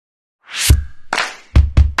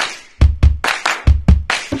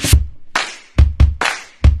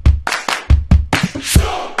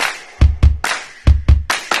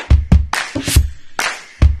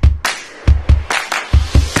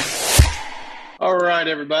All right,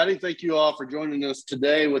 everybody. Thank you all for joining us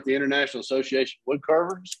today with the International Association of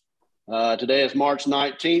Woodcarvers. Today is March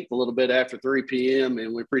 19th, a little bit after 3 p.m.,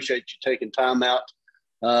 and we appreciate you taking time out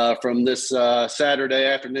from this Saturday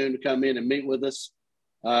afternoon to come in and meet with us.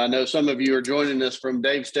 I know some of you are joining us from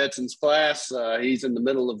Dave Stetson's class. He's in the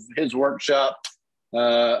middle of his workshop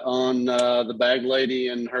on the bag lady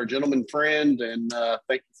and her gentleman friend, and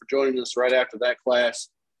thank you for joining us right after that class.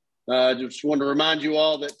 Just want to remind you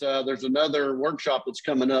all that there's another workshop that's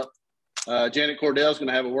coming up. Janet Cordell is going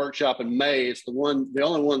to have a workshop in May. It's the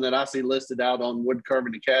only one that I see listed out on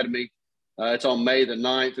Woodcarving Academy. It's on May the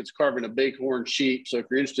 9th. It's carving a bighorn sheep. So if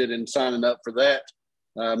you're interested in signing up for that,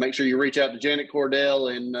 make sure you reach out to Janet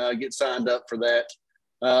Cordell and get signed up for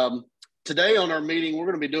that. Today on our meeting, we're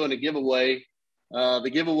going to be doing a giveaway.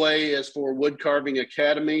 The giveaway is for Woodcarving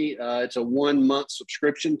Academy. It's a 1-month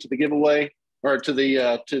subscription to the giveaway, or to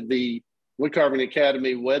the Woodcarving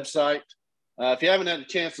Academy website. If you haven't had a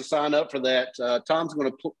chance to sign up for that, Tom's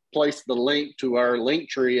going to place the link to our link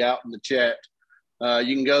tree out in the chat.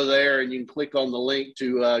 You can go there and you can click on the link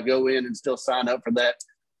to go in and still sign up for that.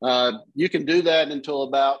 You can do that until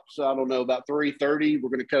about 3:30. We're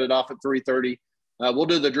going to cut it off at 3:30. We'll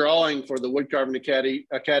do the drawing for the Woodcarving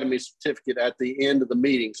Academy certificate at the end of the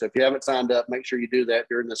meeting. So if you haven't signed up, make sure you do that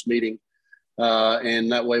during this meeting.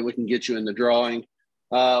 And that way we can get you in the drawing.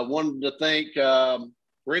 Wanted to thank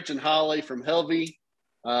Rich and Holly from Helvie.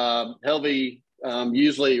 Helvie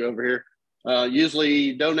usually over here,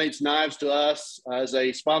 usually donates knives to us as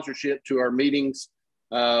a sponsorship to our meetings.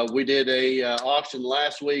 We did a auction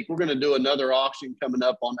last week. We're going to do another auction coming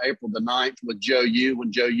up on April the 9th with Joe Yu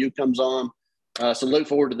when Joe Yu comes on. So look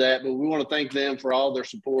forward to that. But we want to thank them for all their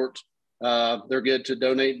support. They're good to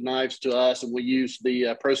donate knives to us, and we use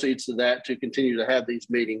the proceeds of that to continue to have these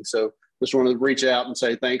meetings. So just wanted to reach out and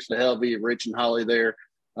say thanks to Helvie and Rich and Holly there.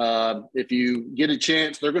 If you get a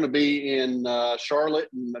chance, they're going to be in Charlotte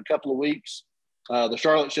in a couple of weeks. The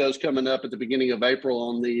Charlotte show is coming up at the beginning of April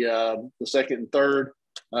on the 2nd and 3rd.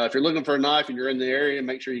 If you're looking for a knife and you're in the area,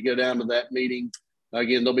 make sure you go down to that meeting.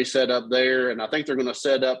 Again, they'll be set up there, and I think they're going to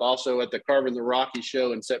set up also at the Carving the Rocky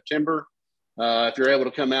show in September. If you're able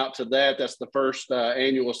to come out to that, that's the first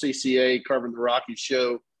annual CCA Carving the Rocky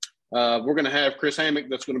show. We're going to have Chris Hammock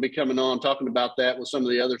that's going to be coming on talking about that with some of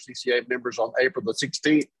the other CCA members on April the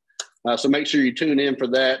 16th. So make sure you tune in for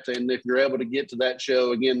that. And if you're able to get to that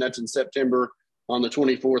show, again, that's in September on the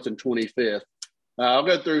 24th and 25th. I'll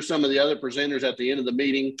go through some of the other presenters at the end of the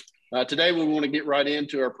meeting. Today, we want to get right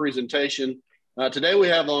into our presentation. Today, we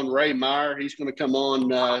have on Ray Meyer. He's going to come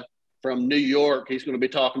on from New York. He's going to be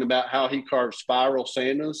talking about how he carves spiral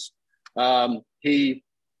Santas. He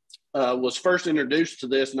was first introduced to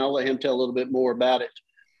this, and I'll let him tell a little bit more about it,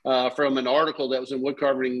 from an article that was in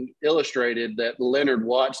Woodcarving Illustrated that Leonard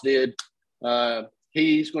Watts did.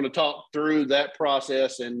 He's going to talk through that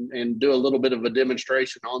process and do a little bit of a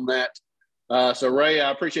demonstration on that. So Ray, I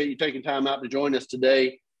appreciate you taking time out to join us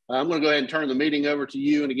today. I'm going to go ahead and turn the meeting over to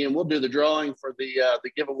you. And again, we'll do the drawing for the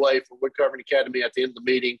giveaway for Woodcarving Academy at the end of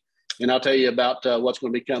the meeting. And I'll tell you about what's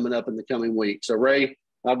going to be coming up in the coming week. So Ray,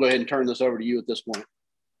 I'll go ahead and turn this over to you at this point.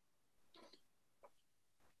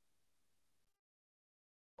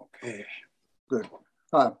 Okay, good.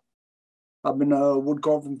 Hi, I've been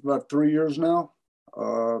woodcarving for about 3 years now.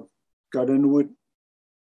 Got into it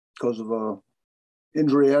because of a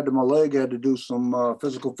injury I had to my leg. I had to do some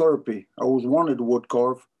physical therapy. I always wanted to wood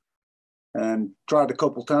carve and tried a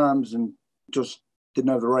couple times and just didn't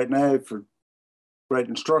have the right knife or right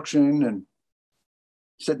instruction, and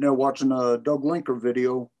sitting there watching a Doug Linker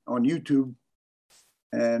video on YouTube,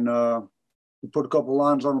 and we put a couple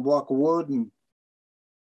lines on a block of wood and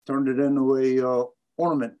turned it into a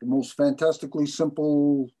ornament. The most fantastically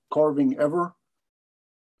simple carving ever.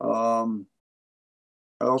 I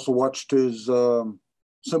also watched his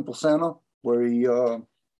Simple Santa, where he, I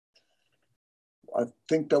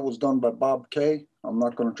think that was done by Bob Kay. I'm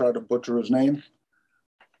not going to try to butcher his name.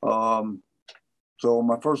 So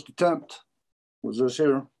my first attempt was this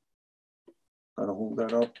here. Gotta hold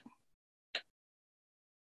that up.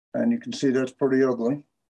 And you can see that's pretty ugly.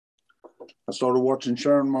 I started watching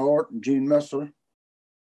Sharon Mahart and Gene Messer.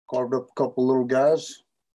 Carved up a couple little guys.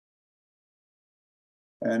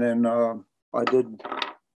 And then I did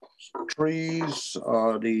trees,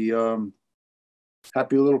 the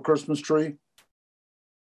Happy Little Christmas tree.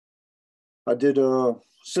 I did a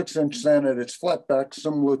 6-inch Santa at its flat back,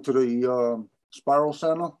 similar to the spiral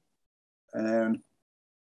Santa. And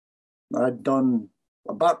I'd done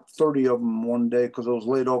about 30 of them one day because I was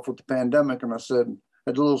laid off with the pandemic. And I said,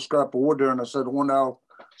 I had a little scrap of wood there, and I said, I wonder how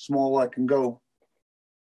small I can go.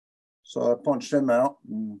 So I punched him out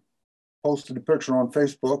and posted a picture on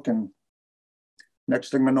Facebook, and next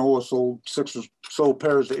thing I know, I sold 6 or so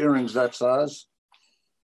pairs of earrings that size.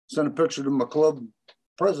 Sent a picture to my club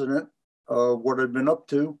president of what I'd been up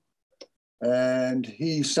to, and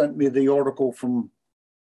he sent me the article from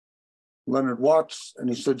Leonard Watts, and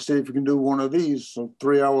he said, see if you can do one of these. So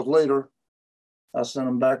 3 hours later, I sent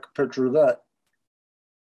him back a picture of that.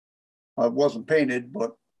 It wasn't painted,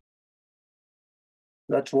 but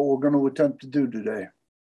that's what we're going to attempt to do today.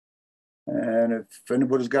 And if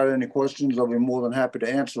anybody's got any questions, I'll be more than happy to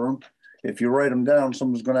answer them. If you write them down,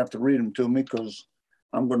 someone's going to have to read them to me because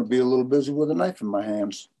I'm going to be a little busy with a knife in my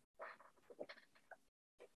hands.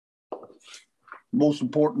 Most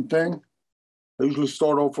important thing, I usually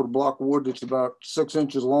start off with a block of wood that's about 6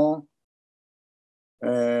 inches long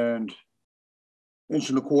and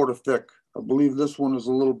 1.25 inches thick. I believe this one is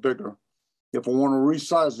a little bigger. If I want to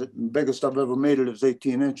resize it, and the biggest I've ever made it is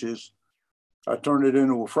 18 inches, I turn it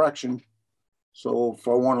into a fraction. So if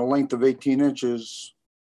I want a length of 18 inches,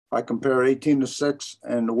 I compare 18:6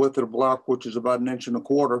 and the width of the block, which is about 1.25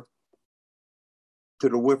 inches, to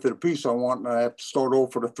the width of the piece I want, and I have to start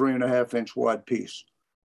off with a 3.5 inch wide piece.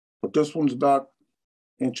 But this one's about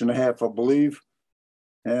 1.5 inches, I believe,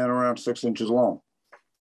 and around 6 inches long.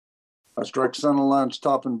 I strike center lines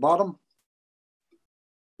top and bottom,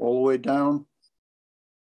 all the way down.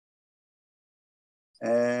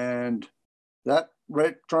 And that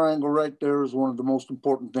right triangle right there is one of the most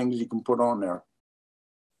important things you can put on there.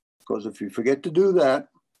 Because if you forget to do that,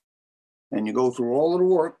 and you go through all of the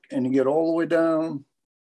work, and you get all the way down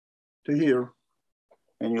to here,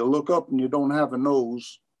 and you look up and you don't have a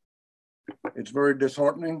nose, it's very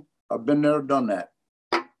disheartening. I've been there, done that.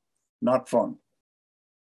 Not fun.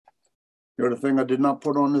 The other thing I did not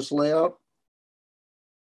put on this layout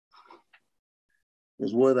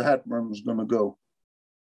is where the hat brim is going to go.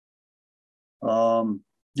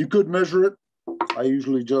 You could measure it. I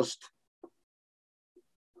usually just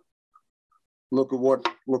look at what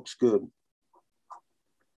looks good.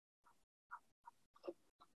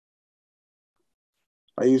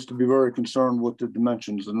 I used to be very concerned with the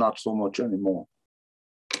dimensions and not so much anymore.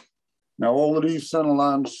 Now, all of these center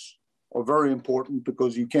lines are very important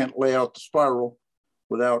because you can't lay out the spiral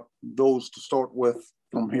without those to start with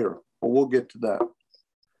from here, but we'll get to that.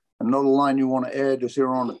 Another line you want to add is here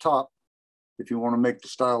on the top. If you want to make the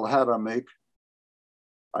style of hat I make,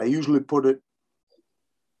 I usually put it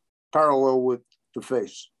parallel with the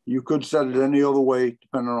face. You could set it any other way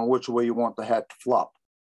depending on which way you want the hat to flop,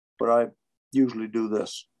 but I usually do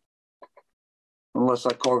this, unless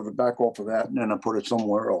I carve it back off of that and then I put it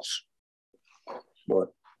somewhere else.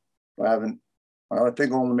 But I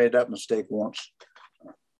think I only made that mistake once.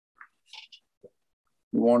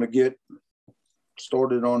 You want to get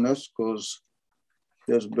started on this because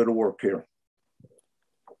there's a bit of work here.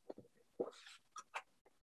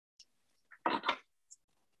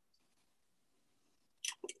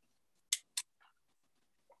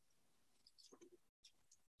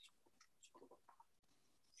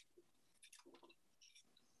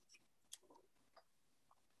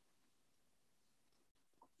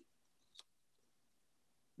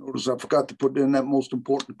 Notice I forgot to put in that most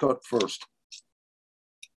important cut first.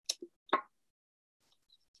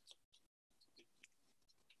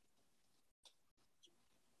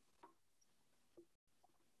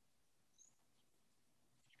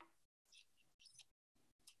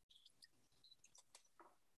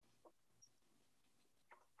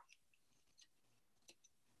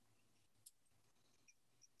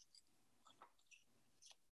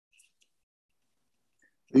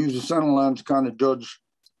 I use the center line to kind of judge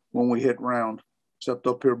when we hit round, except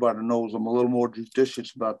up here by the nose. I'm a little more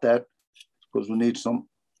judicious about that because we need some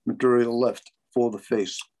material left for the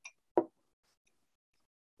face. I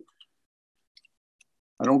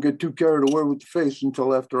don't get too carried away with the face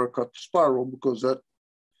until after I cut the spiral because that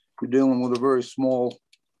you're dealing with a very small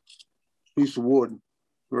piece of wood,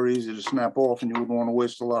 very easy to snap off, and you wouldn't want to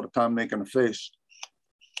waste a lot of time making a face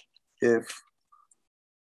if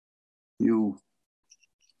you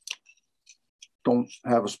don't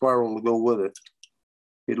have a spiral to go with it.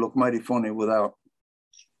 It'd look mighty funny without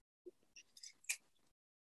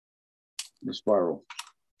the spiral.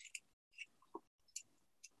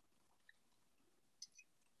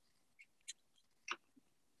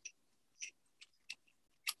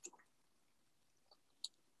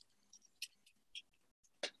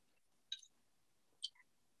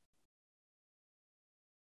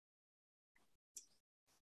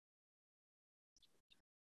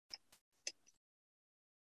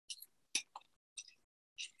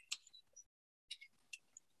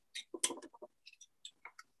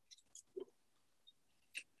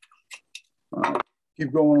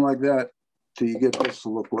 Keep going like that till you get this to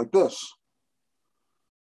look like this.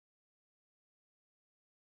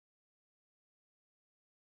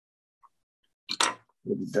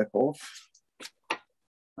 Get the deck off.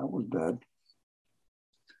 That was bad.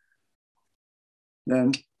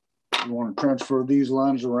 Then you want to transfer these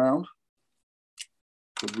lines around,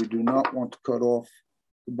 because we do not want to cut off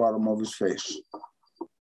the bottom of his face.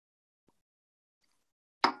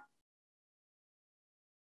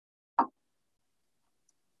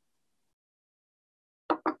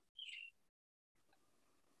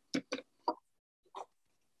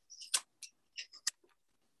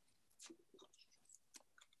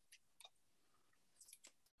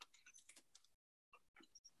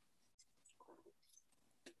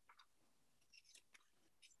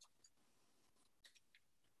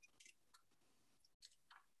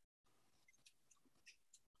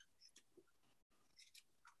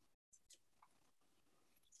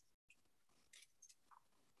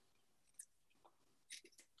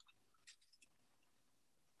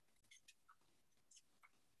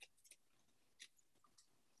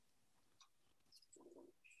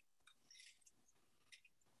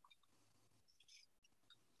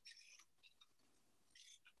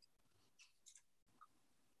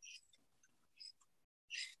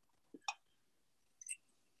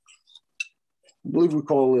 I believe we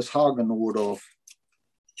call this hogging the wood off.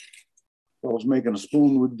 If I was making a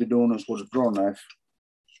spoon, we'd be doing this with a draw knife.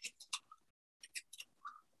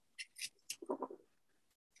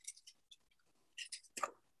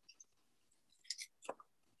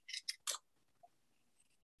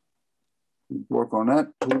 Work on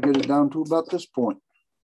that till we get it down to about this point.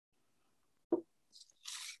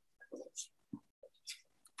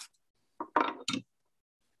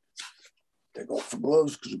 Take off the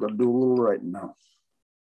gloves because we've got to do a little writing now.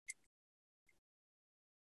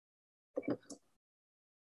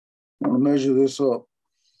 I'm going to measure this up.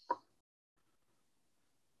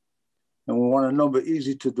 And we want a number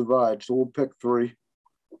easy to divide, so we'll pick 3.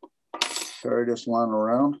 Carry this line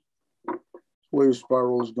around. That's where your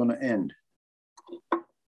spiral is going to end.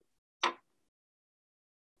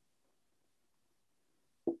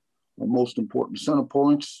 The most important center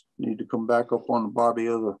points need to come back up on the body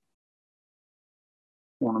of the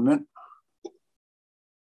ornament.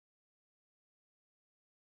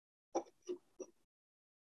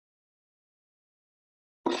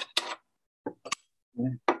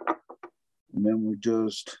 Okay. And then we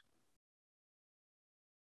just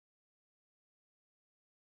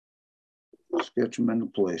sketch them into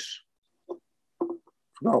place.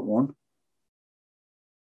 Forgot one.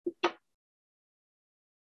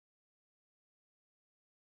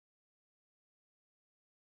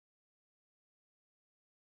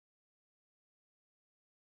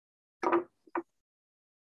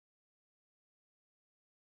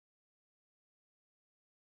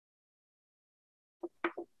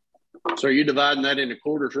 So are you dividing that into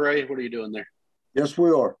quarters, Ray? What are you doing there? Yes,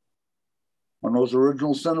 we are. On those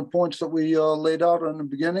original center points that we laid out in the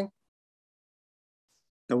beginning.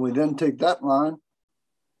 Then we then take that line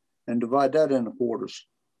and divide that into quarters.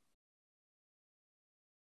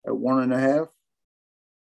 At 1.5,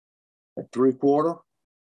 at 3/4,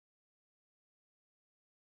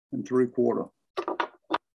 and 3/4.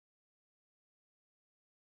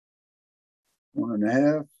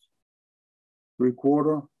 1.5,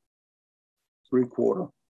 3/4,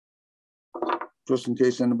 3/4. Just in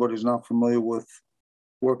case anybody's not familiar with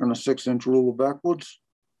working a 6-inch ruler backwards.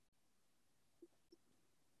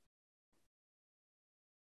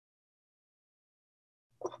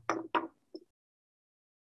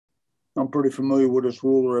 I'm pretty familiar with this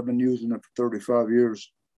ruler. I've been using it for 35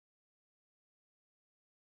 years.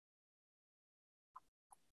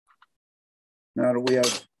 Now that we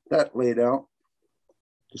have that laid out,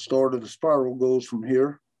 the start of the spiral goes from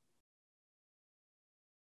here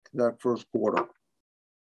to that first quarter.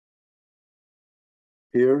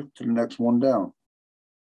 Here to the next one down.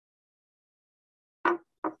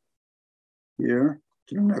 Here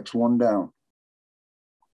to the next one down.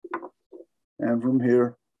 And from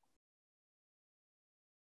here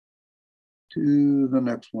to the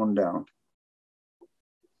next one down.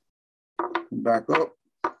 And back up.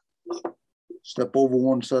 Step over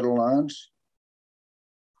one set of lines.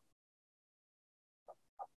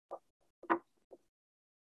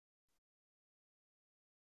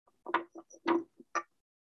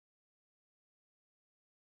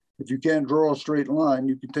 If you can't draw a straight line,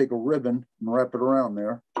 you can take a ribbon and wrap it around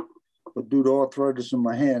there. But due to arthritis in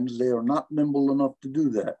my hands, they are not nimble enough to do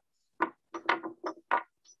that.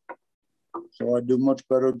 So I do much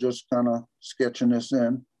better just kind of sketching this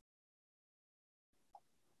in.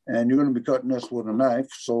 And you're going to be cutting this with a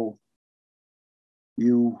knife, so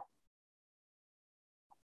you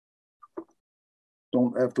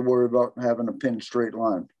don't have to worry about having a pin straight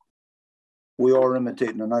line. We are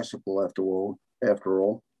imitating an icicle after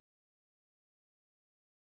all.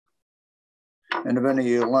 And if any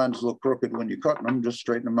of your lines look crooked when you're cutting them, just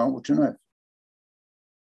straighten them out with your knife.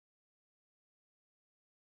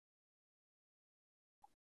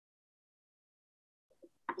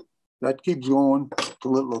 That keeps going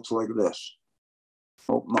till it looks like this.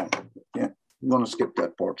 Oh, no, yeah, I'm gonna skip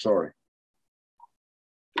that part, sorry.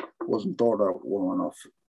 Wasn't thought out well enough.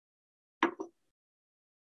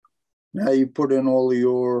 Now you put in all of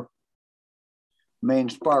your main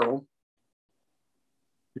spiral.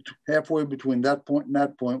 Halfway between that point and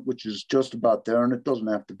that point, which is just about there, and it doesn't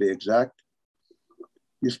have to be exact.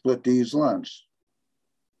 You split these lines.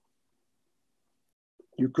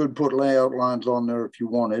 You could put layout lines on there if you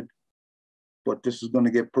wanted, but this is going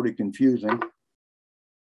to get pretty confusing.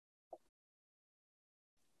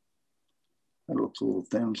 That looks a little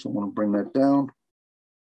thin, so I want to bring that down.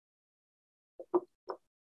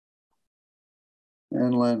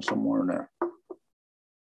 And land somewhere in there.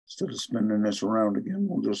 Instead of spinning this around again,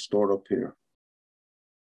 we'll just start up here.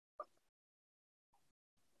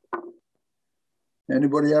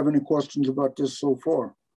 Anybody have any questions about this so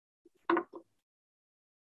far?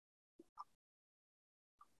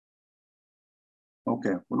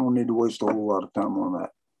 Okay, we don't need to waste a whole lot of time on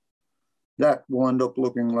that. That will end up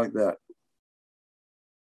looking like that.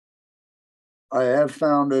 I have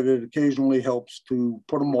found that it occasionally helps to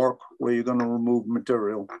put a mark where you're going to remove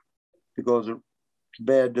material, because it's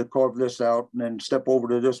bad to carve this out and then step over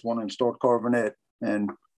to this one and start carving it and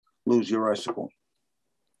lose your icicle.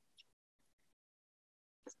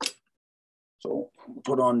 So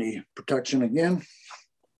put on the protection again.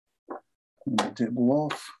 Turn the table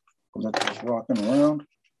off because that's just rocking around.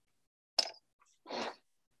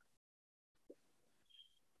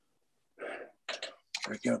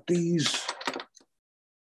 Check out these.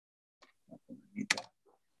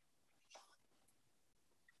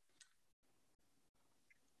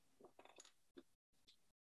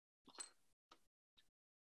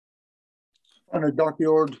 And the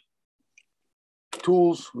dockyard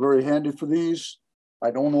tools, very handy for these. I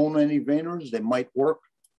don't own any veiners. They might work.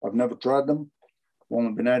 I've never tried them. I've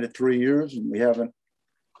only been at it 3 years, and we haven't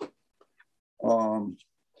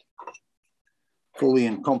fully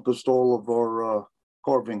encompassed all of our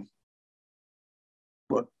carving.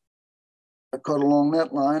 But I cut along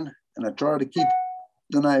that line, and I try to keep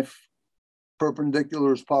the knife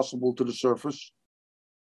perpendicular as possible to the surface.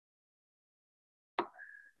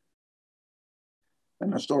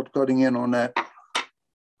 And I start cutting in on that.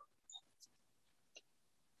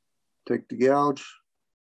 Take the gouge.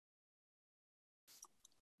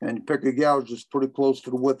 And you pick a gouge that's pretty close to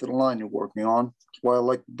the width of the line you're working on. That's why I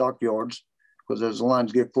like the dockyards, because as the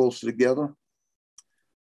lines get closer together,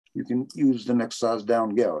 you can use the next size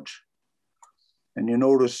down gouge. And you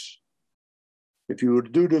notice, if you were to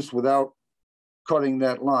do this without cutting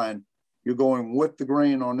that line, you're going with the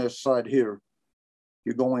grain on this side here.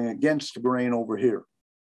 You're going against the grain over here.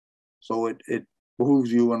 So it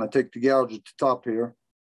behooves you, and I take the gouge at the top here,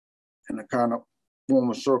 and I kind of form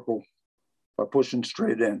a circle by pushing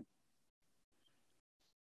straight in.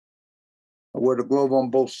 I wear the glove on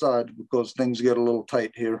both sides because things get a little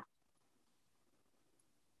tight here.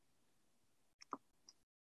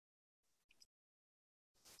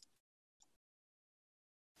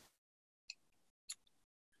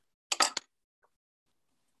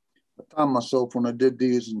 I timed myself when I did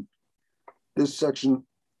these, and this section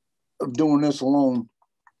of doing this alone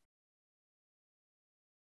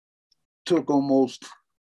took almost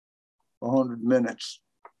 100 minutes.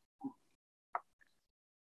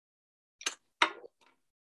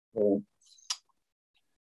 So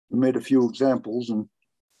we made a few examples, and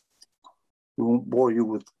we won't bore you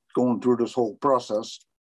with going through this whole process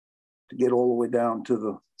to get all the way down to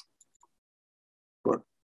the, but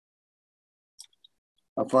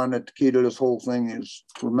I find that the key to this whole thing is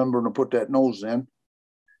remembering to put that nose in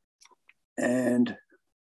and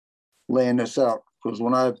laying this out. Because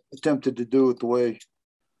when I attempted to do it the way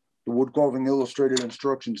the Woodcarving Illustrated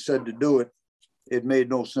instructions said to do it, it made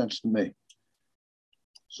no sense to me.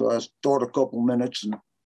 So I thought a couple minutes and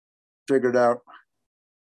figured out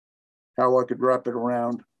how I could wrap it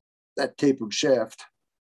around that tapered shaft.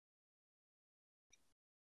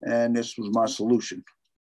 And this was my solution.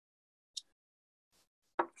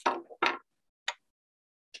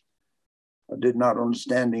 I did not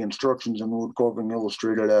understand the instructions in Woodcarving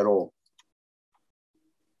Illustrated at all.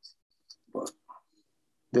 But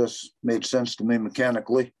this made sense to me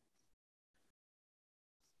mechanically.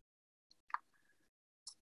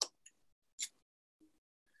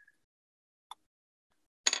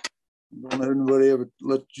 Don't let anybody ever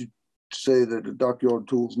let you say that the dockyard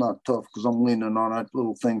tool is not tough, because I'm leaning on that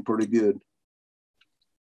little thing pretty good.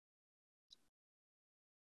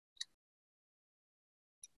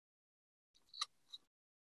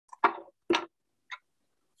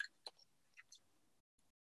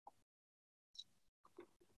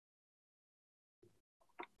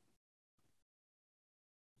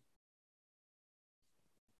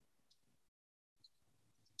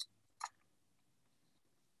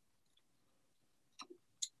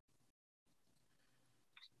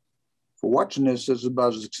 For watching this is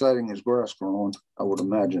about as exciting as grass growing, I would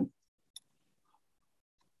imagine.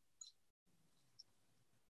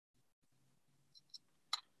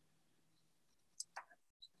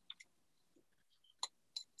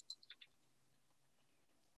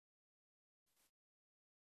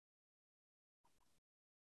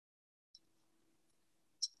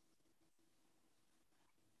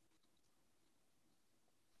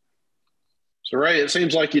 So, Ray, it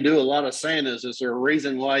seems like you do a lot of Santas. Is there a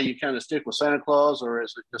reason why you kind of stick with Santa Claus, or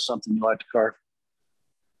is it just something you like to carve?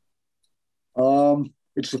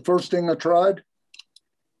 It's the first thing I tried,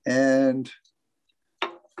 and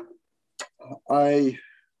I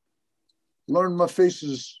learned my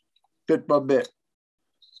faces bit by bit,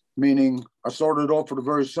 meaning I started off with a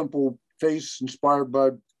very simple face inspired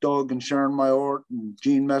by Doug and Sharon My Art and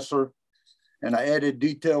Gene Messer, and I added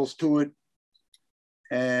details to it,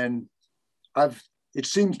 and it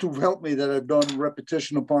seems to have helped me that I've done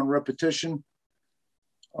repetition upon repetition.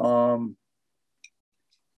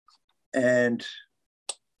 And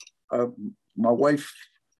my wife,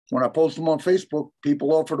 when I post them on Facebook,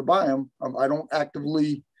 people offer to buy them. I don't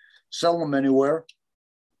actively sell them anywhere.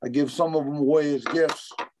 I give some of them away as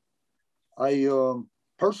gifts. I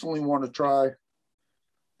personally want to try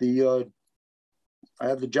I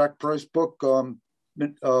have the Jack Price book,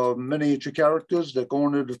 miniature characters that go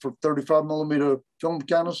into the 35 millimeter film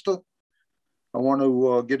canister. I want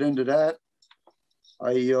to get into that.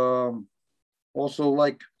 I also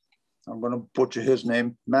like, I'm going to butcher his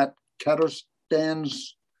name, Matt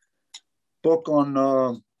Catterstan's book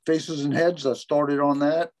on faces and heads. I started on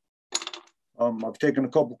that. I've taken a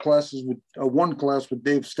couple classes with one class with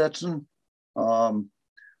Dave Stetson. I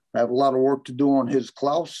have a lot of work to do on his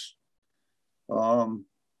Klaus.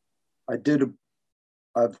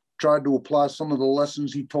 I've tried to apply some of the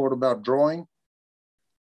lessons he taught about drawing,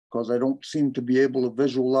 because I don't seem to be able to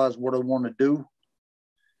visualize what I want to do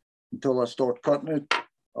until I start cutting it.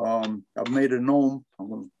 I've made a gnome. I'm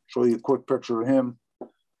going to show you a quick picture of him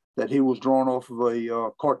that he was drawn off of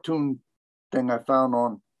a cartoon thing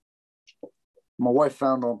my wife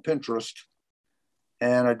found on Pinterest.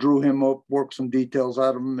 And I drew him up, worked some details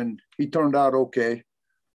out of him, and he turned out okay.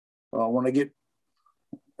 When I get,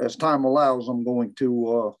 as time allows, I'm going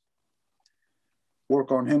to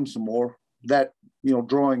work on him some more. That,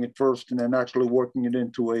 drawing it first and then actually working it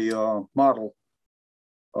into a model.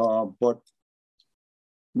 But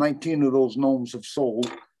 19 of those gnomes have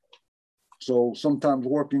sold. So sometimes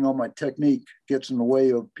working on my technique gets in the way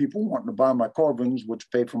of people wanting to buy my carvings, which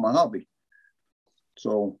pay for my hobby.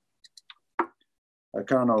 So I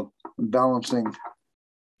kind of am balancing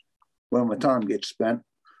where my time gets spent.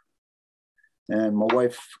 And my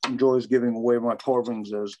wife enjoys giving away my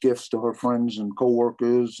carvings as gifts to her friends and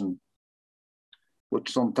coworkers, and which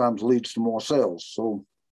sometimes leads to more sales. So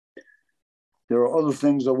there are other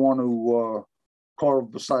things I want to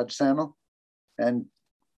carve besides Santa. And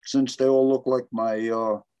since they all look like my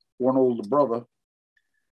one older brother,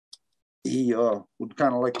 he would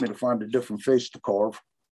kind of like me to find a different face to carve.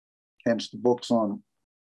 Hence the books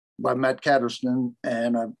by Matt Catterston,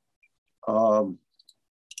 and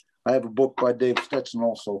I have a book by Dave Stetson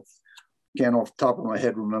also. Can't off the top of my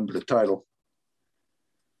head remember the title.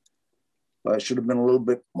 I should have been a little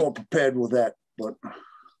bit more prepared with that, but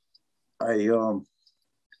I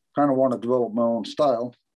kind of want to develop my own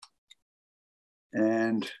style.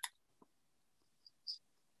 And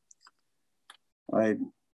I,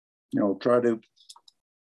 try to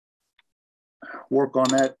work on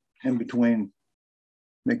that in between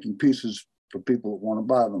making pieces for people that want to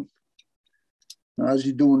buy them. Now, as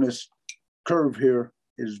you're doing this curve here,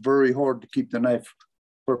 it's very hard to keep the knife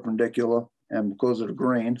perpendicular, and because of the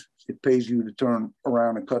grain, it pays you to turn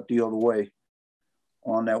around and cut the other way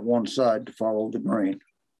on that one side to follow the grain.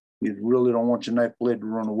 You really don't want your knife blade to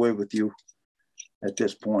run away with you at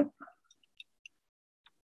this point,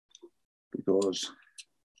 because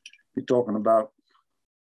you're talking about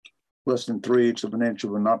less than 3/8 of an inch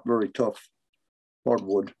of a not very tough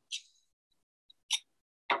hardwood.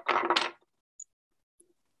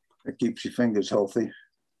 It keeps your fingers healthy.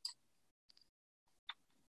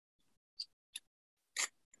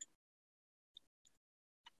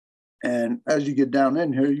 And as you get down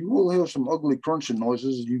in here, you will hear some ugly crunching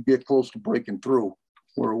noises as you get close to breaking through.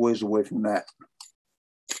 We're a ways away from that.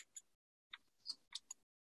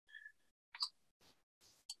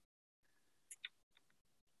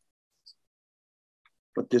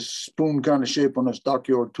 But this spoon kind of shape on this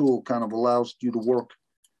dockyard tool kind of allows you to work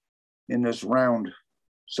in this round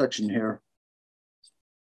section here.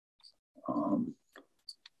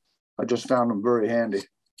 I just found them very handy.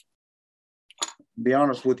 To be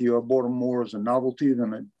honest with you, I bought them more as a novelty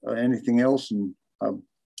than anything else, and I'm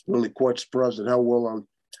really quite surprised at how well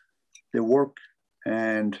they work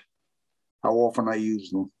and how often I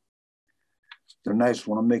use them. They're nice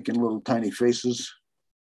when I'm making little tiny faces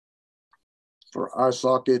for eye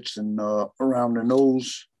sockets and around the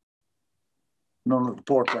nose. None of the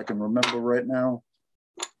parts I can remember right now.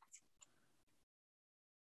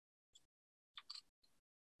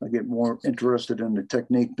 I get more interested in the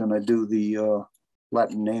technique than I do the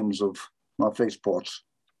Latin names of my face parts.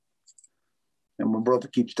 And my brother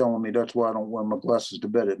keeps telling me that's why I don't wear my glasses to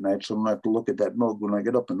bed at night, so I don't have to look at that mug when I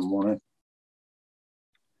get up in the morning.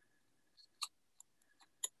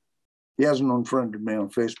 He hasn't unfriended me on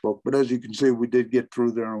Facebook, but as you can see, we did get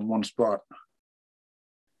through there in one spot.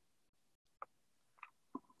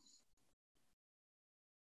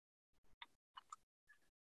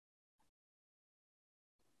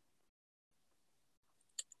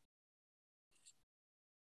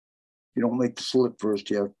 You don't make the slit first,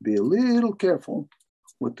 you have to be a little careful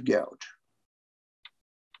with the gouge.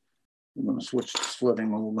 I'm going to switch to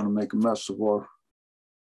slitting, or we're going to make a mess of our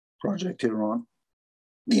project here on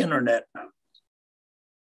the internet.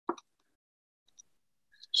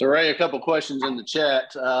 So Ray, a couple questions in the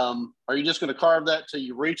chat. Are you just going to carve that till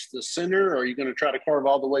you reach the center, or are you going to try to carve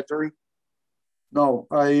all the way through? No,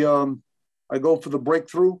 I go for the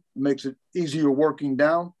breakthrough. It makes it easier working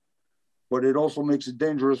down, but it also makes it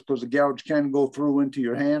dangerous because the gouge can go through into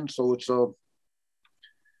your hand. So it's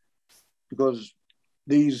because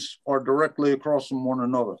these are directly across from one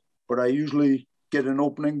another. But I usually get an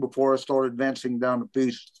opening before I start advancing down the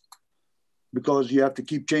piece, because you have to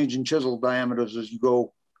keep changing chisel diameters as you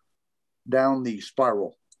go down the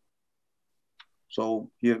spiral. So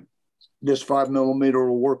this 5mm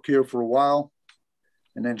will work here for a while,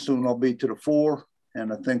 and then soon I'll be to the 4,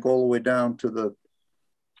 and I think all the way down to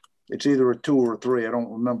it's either a 2 or a 3. I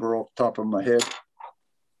don't remember off the top of my head.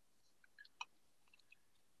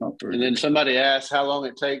 And then somebody asked how long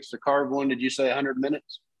it takes to carve one. Did you say 100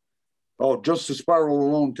 minutes? Oh, just the spiral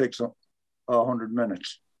alone takes 100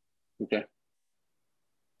 minutes. Okay.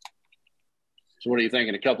 So what are you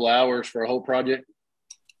thinking, a couple of hours for a whole project?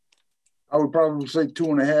 I would probably say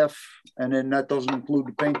 2.5, and then that doesn't include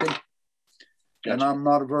the painting. Gotcha. And I'm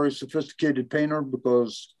not a very sophisticated painter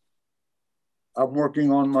because I'm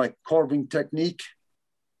working on my carving technique,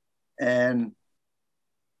 and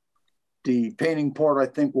the painting part I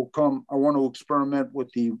think will come. I want to experiment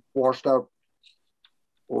with the washed out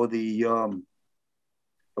or the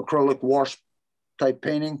acrylic wash type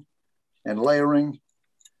painting and layering.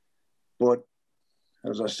 But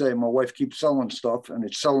as I say, my wife keeps selling stuff, and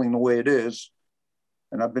it's selling the way it is.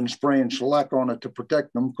 And I've been spraying shellac on it to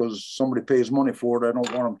protect them because somebody pays money for it. I don't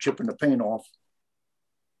want them chipping the paint off.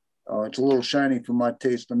 It's a little shiny for my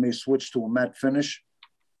taste. I may switch to a matte finish,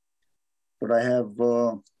 but I have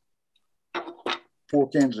 4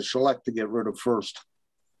 cans of shellac to get rid of first.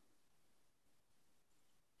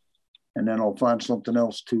 And then I'll find something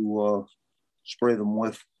else to spray them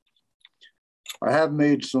with. I have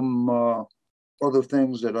made some other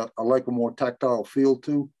things that I like a more tactile feel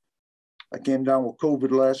to. I came down with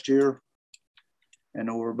COVID last year, and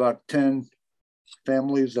there were about 10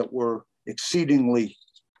 families that were exceedingly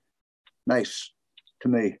nice to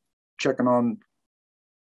me, checking on,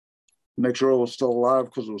 make sure I was still alive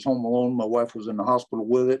because I was home alone. My wife was in the hospital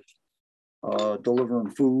with it,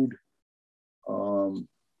 delivering food,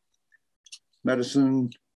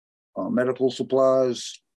 medicine, medical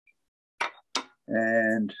supplies.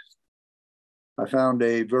 And I found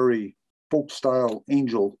a very folk style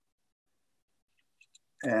angel,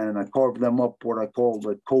 and I carved them up what I call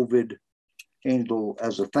the COVID angel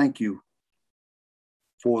as a thank you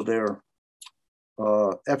for their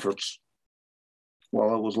efforts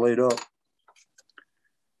while I was laid up.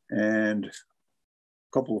 And a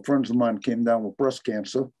couple of friends of mine came down with breast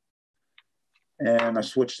cancer, and I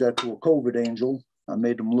switched that to a COVID angel. I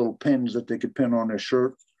made them little pins that they could pin on their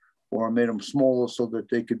shirt, or I made them smaller so that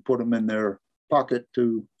they could put them in their pocket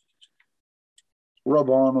to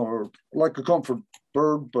rub on, or like a comfort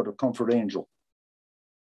bird, but a comfort angel.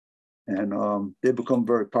 And they become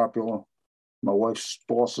very popular. My wife's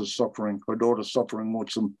boss is suffering, her daughter's suffering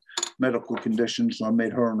with some medical conditions. So I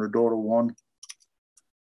made her and her daughter one.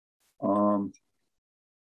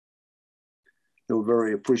 They were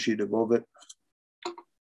very appreciative of it.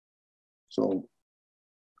 So,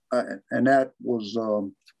 and that was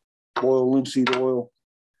oil, linseed oil.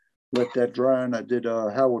 Let that dry, and I did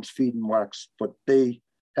Howard's feed and wax, but they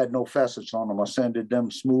had no facets on them. I sanded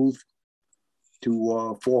them smooth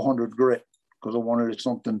to 400 grit because I wanted it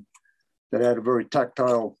something that had a very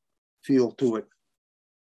tactile feel to it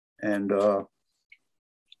and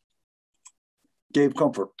gave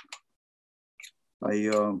comfort.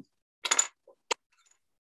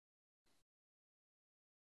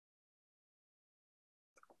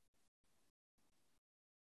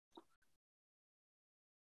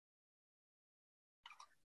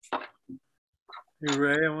 Hey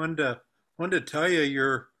Ray, I wanted to tell you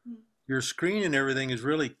your screen and everything is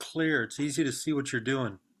really clear. It's easy to see what you're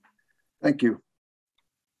doing. Thank you.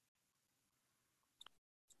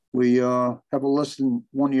 We have a less than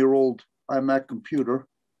 1 year old iMac computer.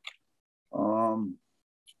 I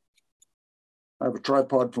have a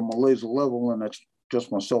tripod from a laser level, and that's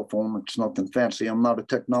just my cell phone. It's nothing fancy. I'm not a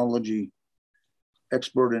technology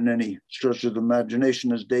expert in any stretch of the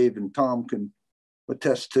imagination, as Dave and Thom can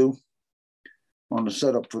attest to on the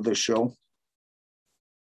setup for this show.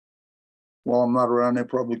 While I'm not around, they're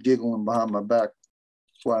probably giggling behind my back.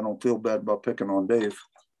 That's why I don't feel bad about picking on Dave.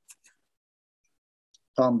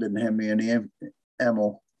 Thom didn't hand me any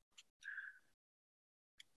ammo.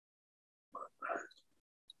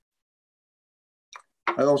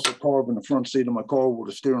 I also carve in the front seat of my car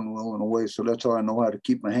with a steering wheel in a way, so that's how I know how to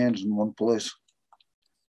keep my hands in one place.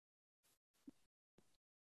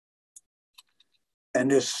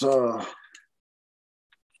 And this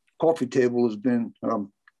coffee table has been,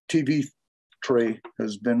 TV tray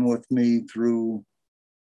has been with me through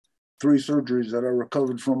 3 surgeries that I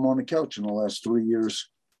recovered from on the couch in the last 3 years.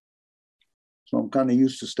 So I'm kind of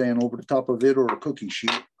used to staying over the top of it or a cookie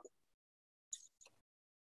sheet.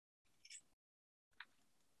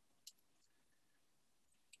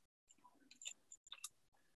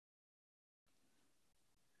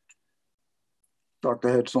 Doctor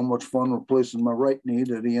had so much fun replacing my right knee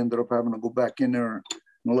that he ended up having to go back in there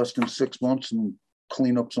in less than 6 months and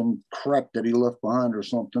clean up some crap that he left behind or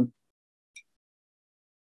something.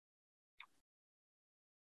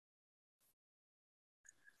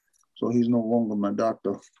 So he's no longer my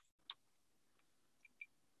doctor.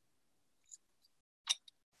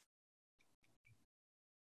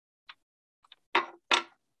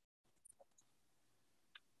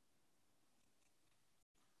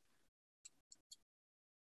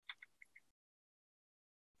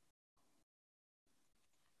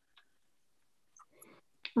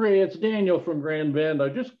 Ray, it's Daniel from Grand Bend.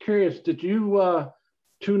 I'm just curious, did you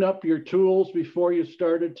tune up your tools before you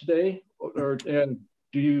started today? And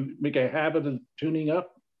do you make a habit of tuning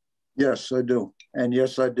up? Yes, I do. And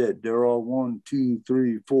yes, I did. There are 1, 2,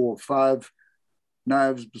 3, 4, 5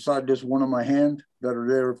 knives beside this one in my hand that are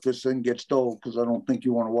there if this thing gets dull, because I don't think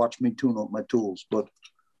you want to watch me tune up my tools. But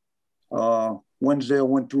Wednesday, I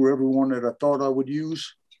went through every one that I thought I would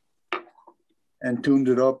use and tuned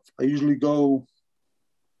it up. I usually go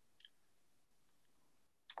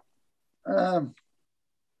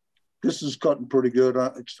this is cutting pretty good.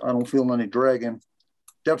 I don't feel any dragging.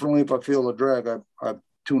 Definitely, if I feel a drag, I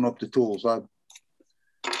tune up the tools. I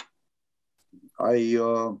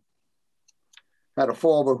had a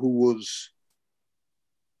father who was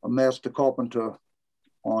a master carpenter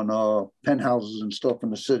on penthouses and stuff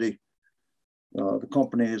in the city. The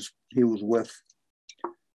company he was with,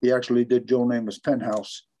 he actually did Joe Namath's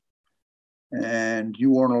penthouse, and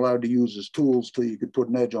you weren't allowed to use his tools till you could put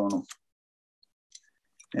an edge on them.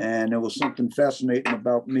 And there was something fascinating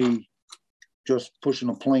about me just pushing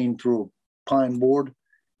a plane through a pine board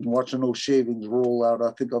and watching those shavings roll out.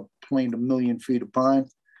 I think I've planed 1 million feet of pine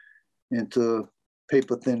into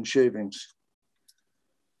paper thin shavings.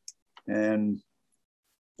 And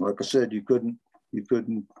like I said, you couldn't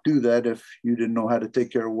do that if you didn't know how to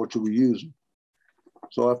take care of what you were using.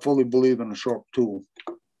 So I fully believe in a sharp tool.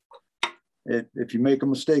 If you make a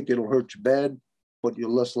mistake, it'll hurt you bad, but you're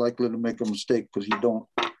less likely to make a mistake because you don't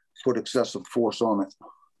put excessive force on it.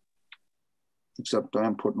 Except I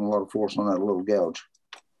am putting a lot of force on that little gouge.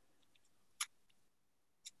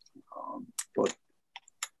 But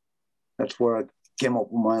that's where I came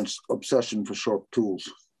up with my obsession for sharp tools.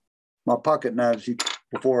 My pocket knives,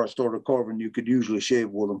 before I started carving, you could usually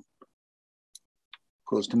shave with them.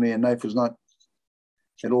 Because to me, a knife is not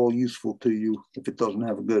at all useful to you if it doesn't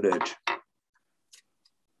have a good edge.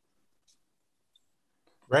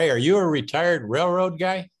 Ray, are you a retired railroad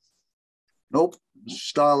guy? Nope.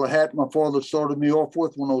 Style of hat my father started me off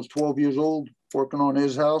with when I was 12 years old, working on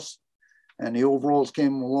his house. And the overalls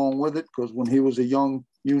came along with it because when he was a young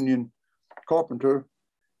union carpenter,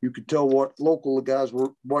 you could tell what local the guys were,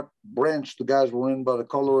 what branch the guys were in by the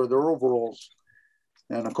color of their overalls.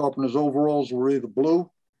 And the carpenter's overalls were either blue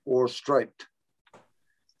or striped.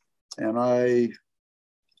 And I,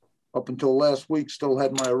 up until last week, still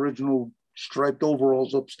had my original striped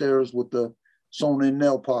overalls upstairs with the sewn in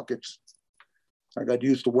nail pockets. I got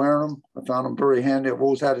used to wearing them. I found them very handy. I've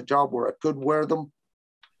always had a job where I could wear them.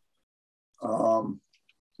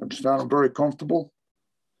 I just found them very comfortable.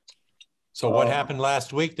 So what happened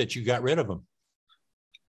last week that you got rid of them?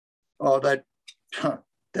 Oh, that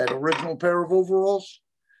original pair of overalls.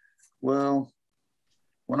 Well,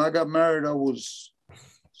 when I got married, I was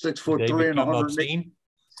 6'3" and 180.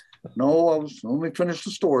 No, I was, let me finish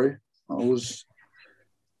the story. I was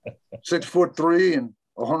 6'3" and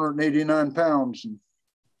 189 pounds. And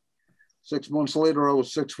 6 months later, I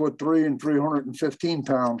was 6'3" and 315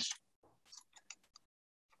 pounds.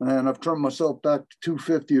 And I've turned myself back to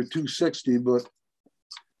 250 or 260, but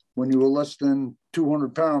when you were less than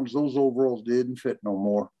 200 pounds, those overalls didn't fit no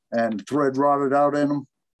more. And thread rotted out in them.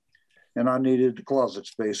 And I needed the closet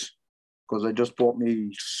space because I just bought me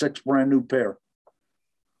 6 brand new pair.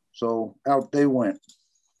 So out they went.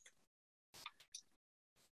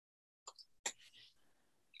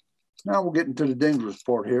 Now we're getting to the dangerous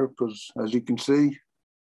part here because as you can see,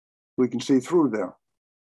 we can see through there.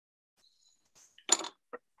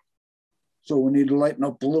 So we need to lighten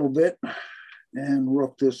up a little bit and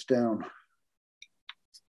rough this down.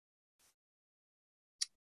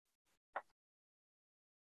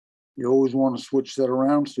 You always want to switch that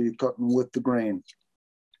around so you're cutting with the grain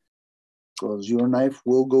because your knife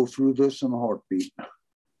will go through this in a heartbeat.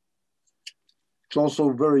 It's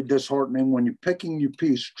also very disheartening when you're picking your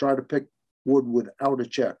piece, try to pick wood without a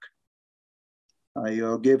check. I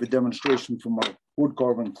gave a demonstration from our wood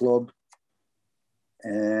carving club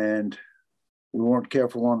and we weren't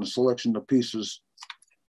careful on the selection of pieces.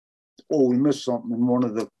 Oh, we missed something and one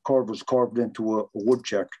of the carvers carved into a wood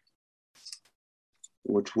check,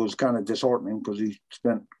 which was kind of disheartening because he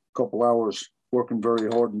spent a couple hours working very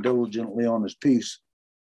hard and diligently on his piece.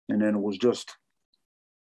 And then it was just,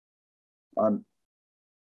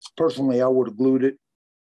 personally, I would have glued it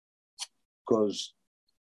because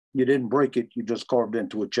you didn't break it, you just carved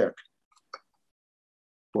into a check.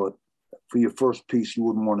 But for your first piece, you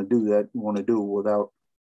wouldn't want to do that. You want to do it without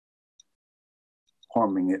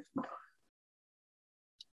harming it.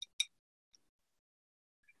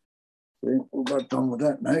 Okay, we're about done with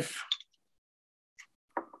that knife.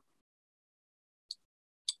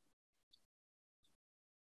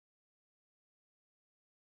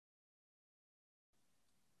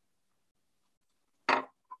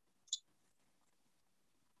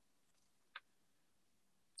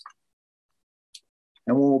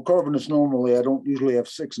 And when we're carving this normally, I don't usually have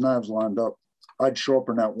 6 knives lined up. I'd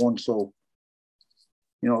sharpen that one. So,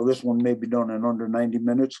 you know, this one may be done in under 90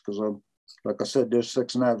 minutes because like I said, there's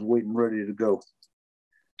 6 knives waiting ready to go.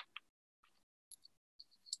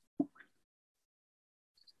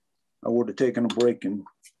 I would have taken a break and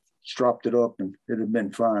stropped it up and it'd have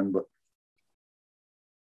been fine, but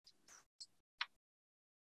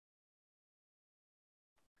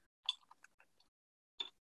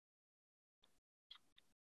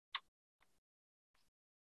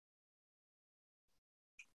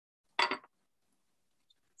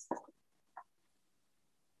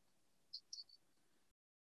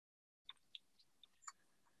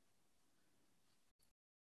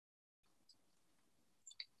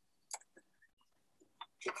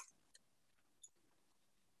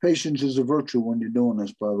patience is a virtue when you're doing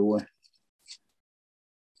this, by the way.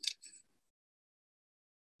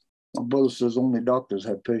 My brother says only doctors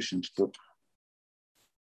have patience, but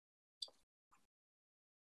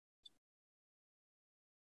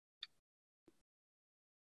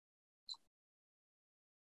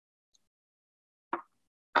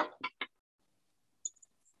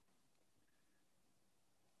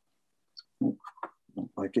don't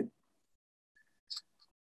like it.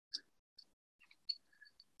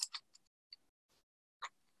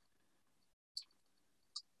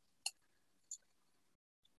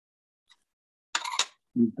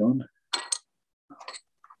 You done?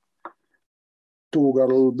 Tool got a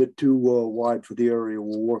little bit too wide for the area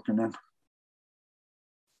we're working in.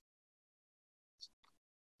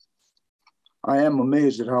 I am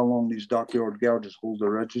amazed at how long these dockyard gouges hold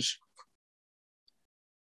their edges.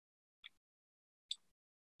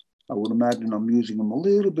 I would imagine I'm using them a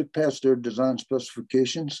little bit past their design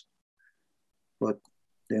specifications, but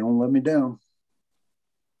they don't let me down.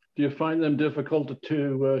 Do you find them difficult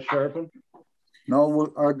to sharpen?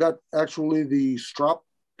 No, I got actually the strop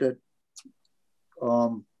that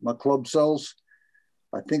my club sells.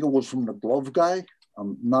 I think it was from the glove guy.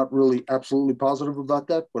 I'm not really absolutely positive about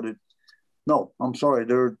that, but no, I'm sorry.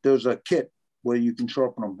 There's a kit where you can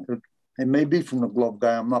sharpen them. It may be from the glove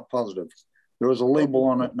guy. I'm not positive. There was a label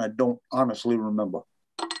on it, and I don't honestly remember.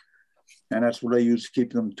 And that's what I use to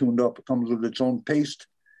keep them tuned up. It comes with its own paste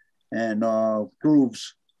and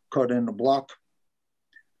grooves cut in the block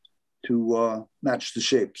to match the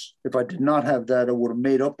shapes. If I did not have that, I would have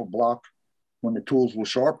made up a block when the tools were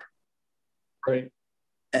sharp. Right.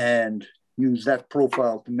 And use that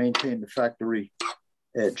profile to maintain the factory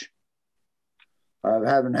edge. I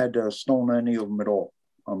haven't had to stone any of them at all.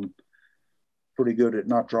 I'm pretty good at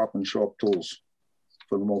not dropping sharp tools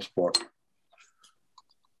for the most part,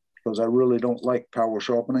 because I really don't like power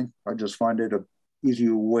sharpening. I just find it an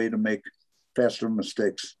easier way to make faster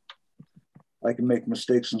mistakes. I can make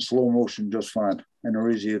mistakes in slow motion just fine, and they're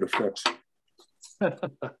easier to fix.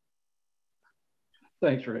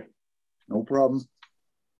 Thanks, Ray. No problem.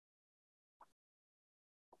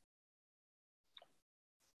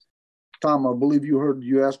 Tom, I believe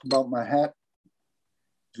you asked about my hat.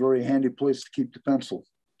 It's a very handy place to keep the pencil.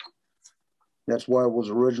 That's why it was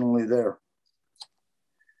originally there.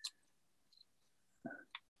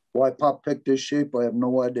 Why Pop picked this shape, I have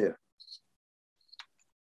no idea.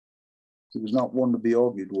 He was not one to be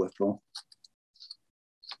argued with, though.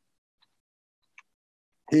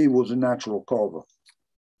 He was a natural carver.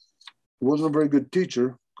 He wasn't a very good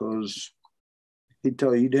teacher, because he'd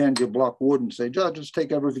hand you a block of wood and say, just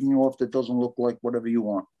take everything off that doesn't look like whatever you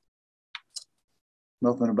want.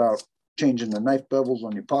 Nothing about changing the knife bevels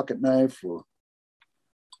on your pocket knife.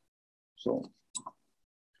 So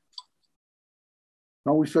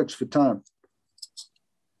now we fix for time.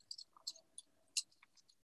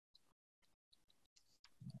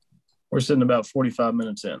 We're sitting about 45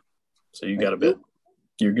 minutes in. So you got a bit.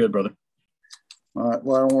 You're good, brother. All right.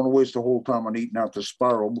 Well, I don't want to waste the whole time on eating out the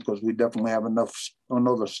spiral, because we definitely have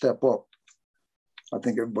another step up. I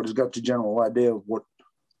think everybody's got the general idea of what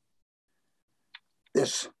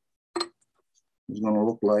this is going to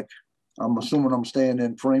look like. I'm assuming I'm staying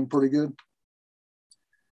in frame pretty good.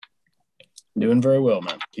 Doing very well,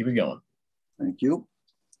 man. Keep it going. Thank you.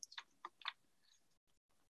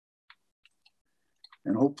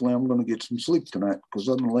 And hopefully I'm going to get some sleep tonight, because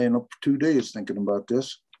I've been laying up for 2 days thinking about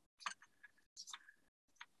this.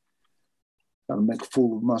 Got to make a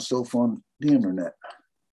fool of myself on the internet.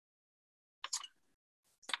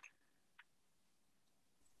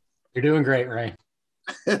 You're doing great, Ray.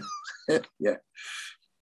 Yeah.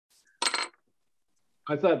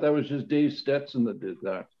 I thought that was just Dave Stetson that did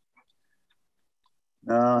that.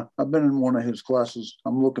 I've been in one of his classes.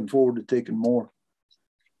 I'm looking forward to taking more.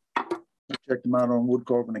 I checked him out on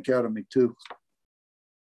Woodcarving Academy too.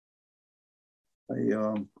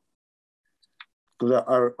 Because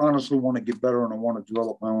I honestly want to get better, and I want to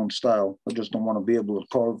develop my own style. I just don't want to be able to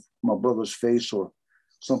carve my brother's face or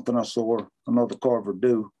something I saw another carver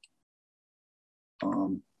do.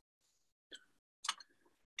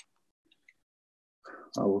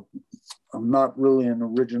 I'm not really an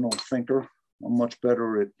original thinker. I'm much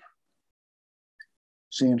better at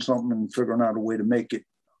seeing something and figuring out a way to make it,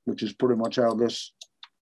 which is pretty much how this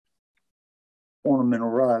ornament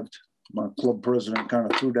arrived. My club president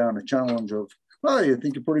kind of threw down a challenge of, oh, you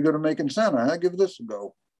think you're pretty good at making Santa, huh? Give this a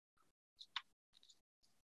go.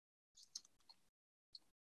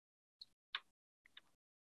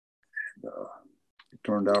 And, it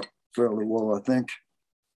turned out fairly well, I think.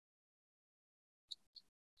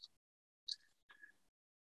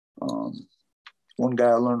 One guy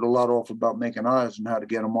I learned a lot off about making eyes and how to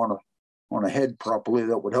get them on a head properly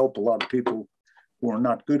that would help a lot of people who are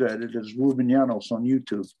not good at it is Ruben Llanos on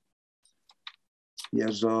YouTube. He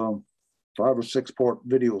has a 5 or 6 part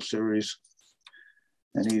video series,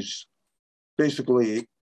 and he's basically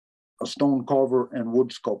a stone carver and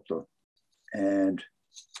wood sculptor, and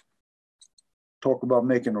talk about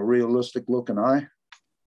making a realistic looking eye.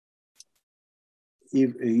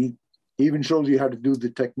 He even shows you how to do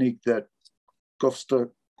the technique that Gustav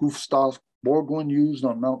Borglund used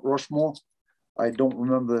on Mount Rushmore. I don't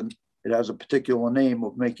remember, it has a particular name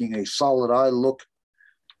of making a solid eye look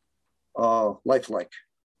lifelike.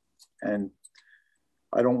 And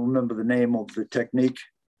I don't remember the name of the technique,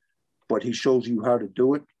 but he shows you how to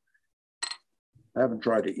do it. I haven't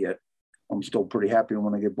tried it yet. I'm still pretty happy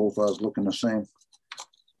when I get both eyes looking the same.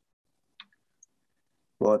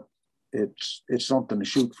 But it's something to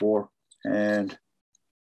shoot for. And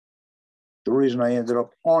the reason I ended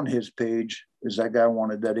up on his page is that guy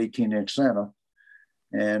wanted that 18-inch Santa.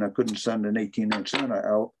 and I couldn't send an 18-inch center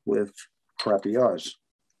out with crappy eyes.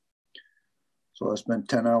 So I spent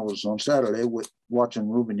 10 hours on Saturday with watching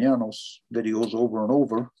Ruben Llanos videos over and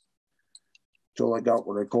over till I got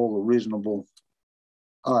what I call a reasonable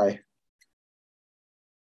eye.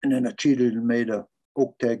 And then I cheated and made a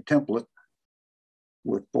oak tag template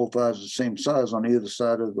with both eyes the same size on either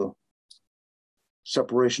side of the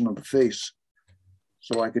separation of the face.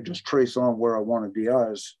 So I could just trace on where I wanted the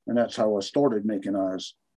eyes. And that's how I started making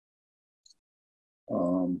eyes.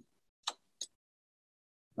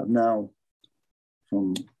 I've now,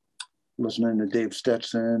 from listening to Dave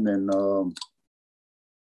Stetson and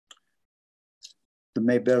the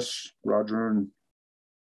Maybess, Roger and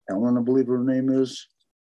Ellen, I believe her name is,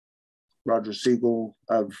 Roger Siegel,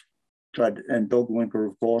 I've tried, and Doug Winker,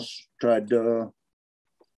 of course, tried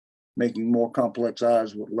making more complex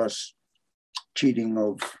eyes with less cheating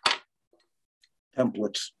of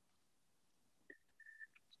templates.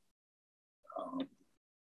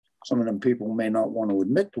 Some of them people may not want to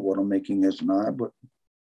admit to what I'm making as an eye, but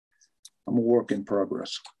I'm a work in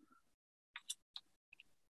progress.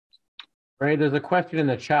 Ray, there's a question in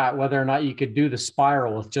the chat whether or not you could do the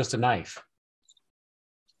spiral with just a knife.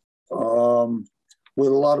 With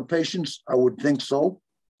a lot of patience, I would think so.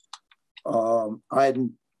 I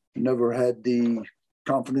never had the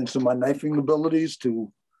confidence in my knifing abilities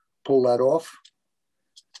to pull that off.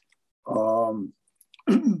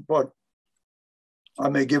 But I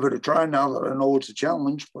may give it a try now that I know it's a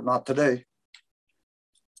challenge, but not today.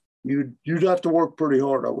 You'd have to work pretty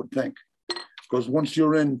hard, I would think, because once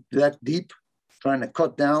you're in that deep, trying to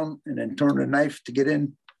cut down and then turn the knife to get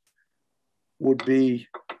in would be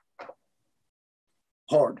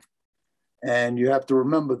hard. And you have to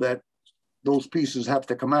remember that those pieces have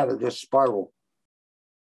to come out of this spiral.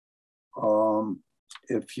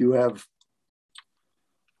 If you have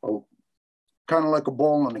kind of like a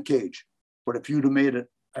ball in a cage, but if you'd have made it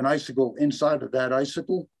an icicle inside of that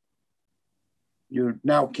icicle, you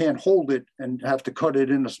now can't hold it and have to cut it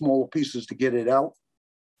into smaller pieces to get it out.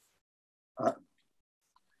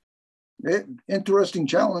 Interesting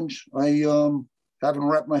challenge. I haven't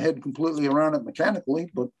wrapped my head completely around it mechanically,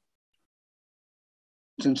 but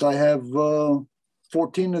since I have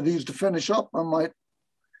 14 of these to finish up, I might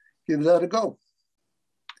give that a go.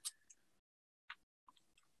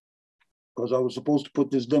 Because I was supposed to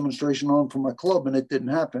put this demonstration on for my club and it didn't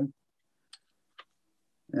happen.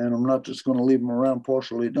 And I'm not just going to leave them around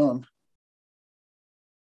partially done.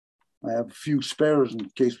 I have a few spares in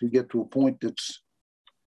case we get to a point that's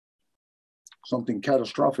something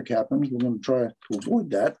catastrophic happens. We're going to try to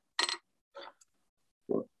avoid that.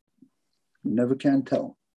 But you never can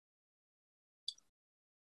tell.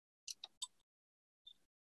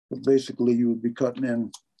 But basically, you would be cutting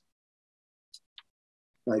in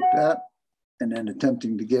like that and then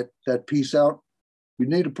attempting to get that piece out. You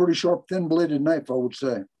need a pretty sharp, thin-bladed knife, I would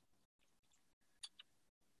say.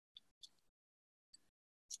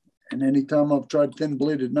 And anytime I've tried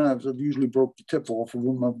thin-bladed knives, I've usually broke the tip off of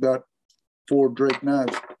them. I've got 4 Drake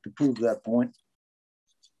knives to prove that point.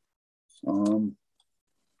 And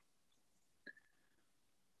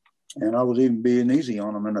I was even being easy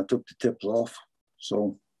on them and I took the tips off.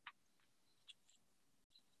 So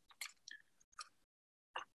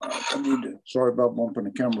I need to, sorry about bumping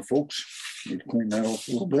the camera, folks. Need to clean that off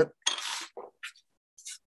a little bit.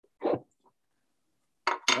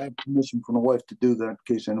 I have permission from the wife to do that in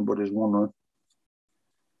case anybody's wondering.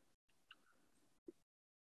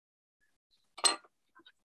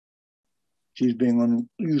 She's being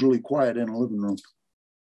unusually quiet in the living room.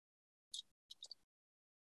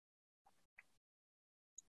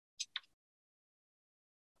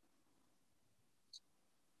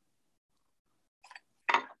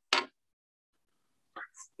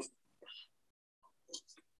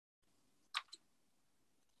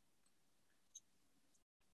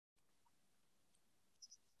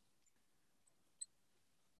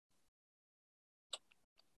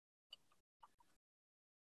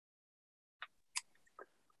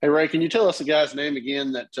 Hey, Ray, can you tell us the guy's name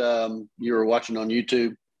again that you were watching on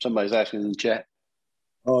YouTube? Somebody's asking in the chat.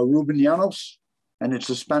 Ruben Llanos, and it's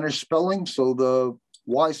a Spanish spelling, so the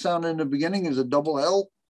Y sound in the beginning is a double L.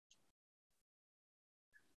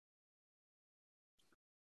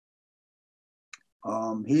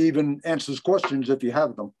 He even answers questions if you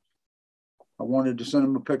have them. I wanted to send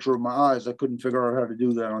him a picture of my eyes. I couldn't figure out how to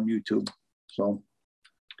do that on YouTube. So,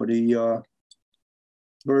 but he,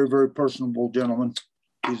 very, very personable gentleman.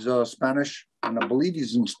 He's Spanish, and I believe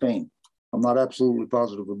he's in Spain. I'm not absolutely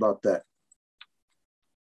positive about that.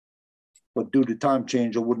 But due to time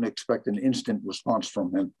change, I wouldn't expect an instant response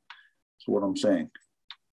from him. That's what I'm saying.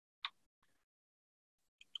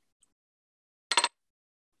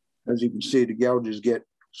 As you can see, the gouges get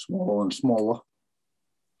smaller and smaller.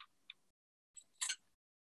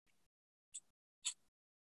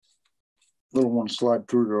 Little ones slide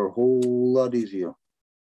through there a whole lot easier.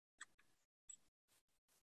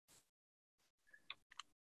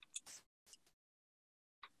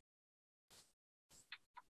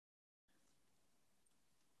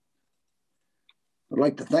 I'd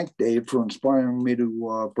like to thank Dave for inspiring me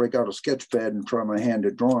to break out a sketch pad and try my hand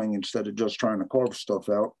at drawing instead of just trying to carve stuff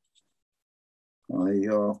out. I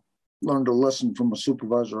learned a lesson from a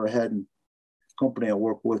supervisor I had in the company I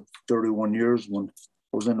worked with 31 years when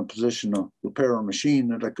I was in a position to repair a machine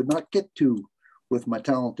that I could not get to with my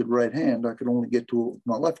talented right hand. I could only get to it with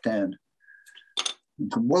my left hand.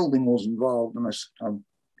 And some welding was involved, and I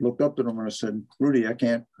looked up at him and I said, "Rudy, I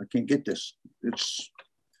can't get this.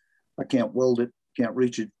 I can't weld it. Can't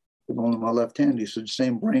reach it with only my left hand." He said,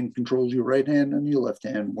 "Same brain controls your right hand and your left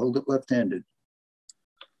hand. Weld it left-handed."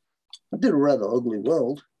 I did a rather ugly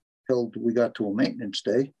weld, held till we got to a maintenance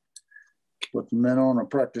day. But from then on, I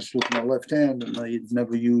practiced with my left hand, and I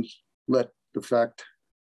never let the fact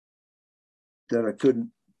that I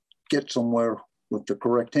couldn't get somewhere with the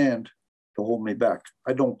correct hand to hold me back.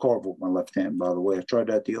 I don't carve with my left hand, by the way. I tried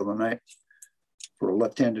that the other night for a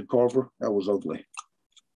left-handed carver. That was ugly.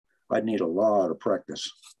 I'd need a lot of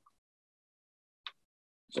practice.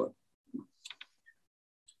 But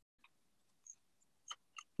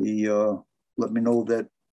he let me know that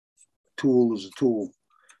tool is a tool,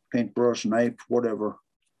 paintbrush, knife, whatever.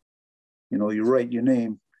 You know, you write your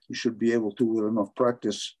name, you should be able to, with enough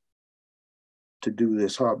practice, to do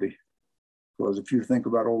this hobby. Because if you think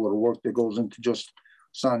about all of the work that goes into just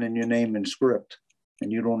signing your name in script,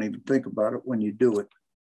 and you don't even think about it when you do it,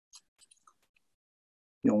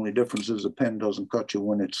 the only difference is a pen doesn't cut you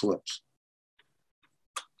when it slips.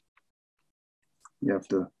 You have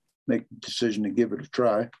to make the decision to give it a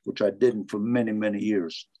try, which I didn't for many, many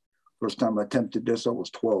years. First time I attempted this, I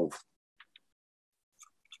was 12.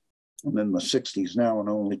 I'm in my 60s now, and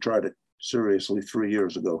I only tried it seriously 3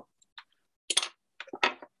 years ago.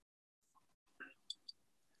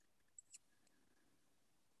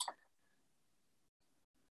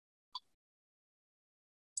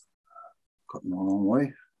 Cutting the wrong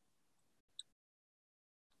way.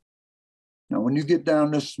 Now, when you get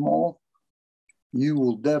down this small, you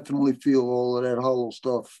will definitely feel all of that hollow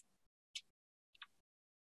stuff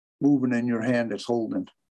moving in your hand that's holding.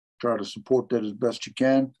 Try to support that as best you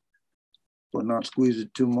can, but not squeeze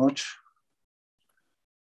it too much,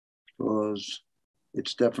 because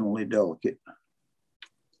it's definitely delicate.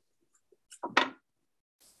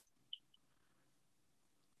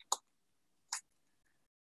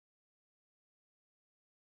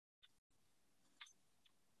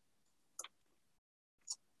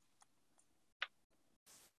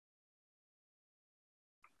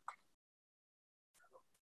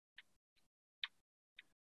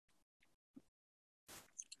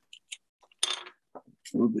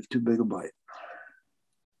 A little bit too big a bite.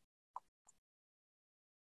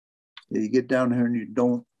 You get down here and you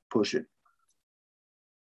don't push it.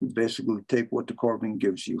 You basically take what the carving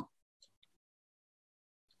gives you.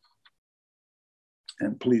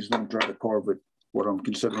 And please don't try to carve it what I'm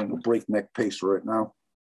considering a breakneck pace right now.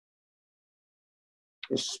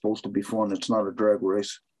 It's supposed to be fun. It's not a drag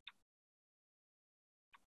race.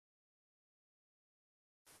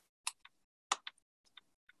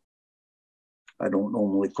 I don't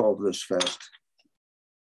normally carve this fast.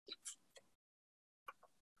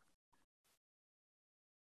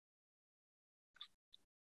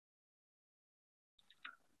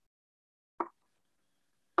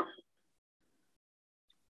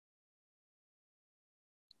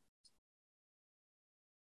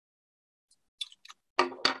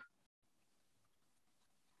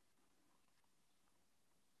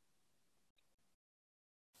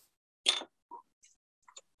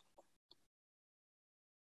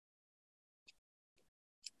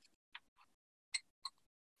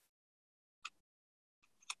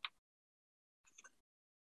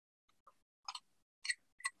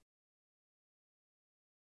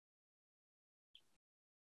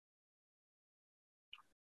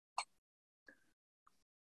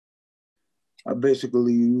 I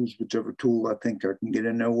basically use whichever tool I think I can get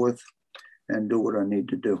in there with and do what I need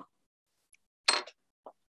to do.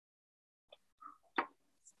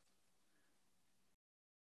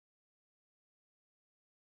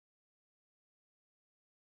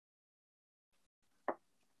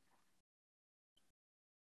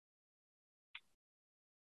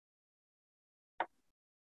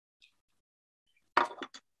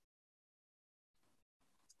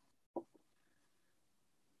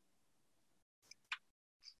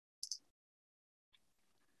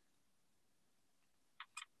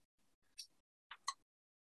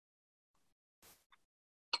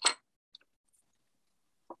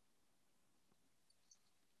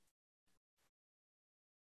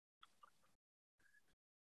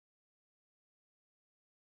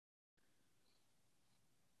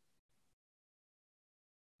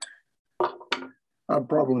 I've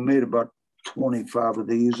probably made about 25 of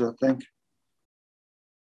these, I think.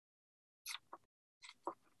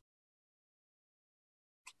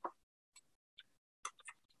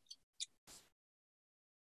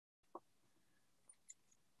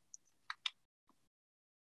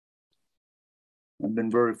 I've been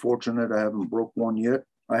very fortunate. I haven't broke one yet.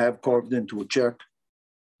 I have carved into a check,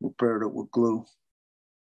 repaired it with glue.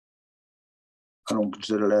 I don't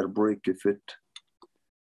consider that a break if it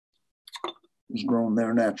was grown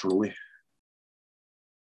there naturally.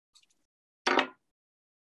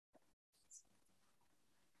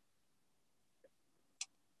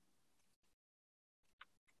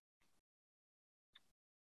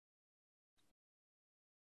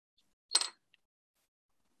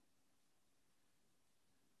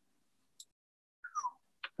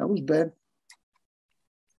 That was bad.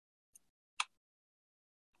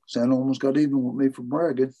 Santa almost got even with me for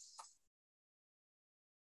bragging.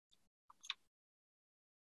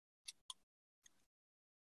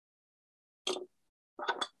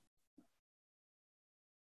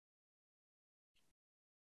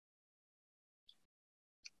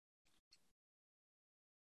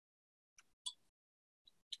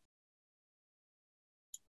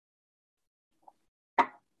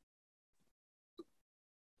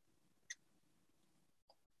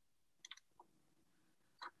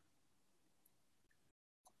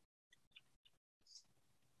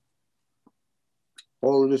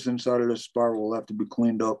 All of this inside of this spiral will have to be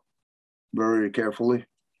cleaned up very carefully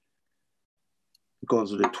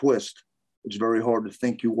because of the twist. It's very hard to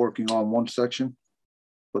think you're working on one section,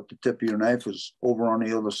 but the tip of your knife is over on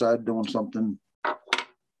the other side doing something,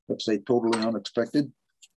 let's say, totally unexpected.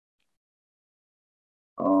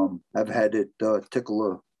 I've had it tickle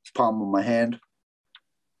the palm of my hand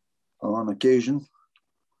on occasion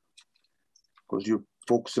because you're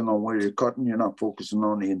focusing on where you're cutting. You're not focusing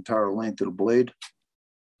on the entire length of the blade.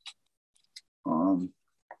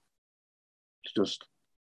 It's just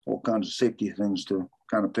all kinds of safety things to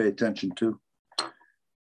kind of pay attention to.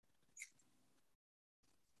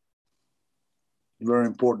 Very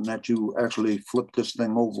important that you actually flip this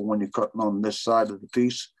thing over when you're cutting on this side of the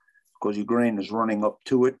piece because your grain is running up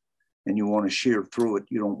to it and you want to shear through it.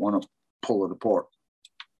 You don't want to pull it apart,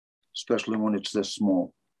 especially when it's this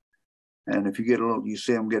small. And if you get a little, you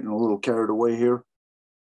see I'm getting a little carried away here,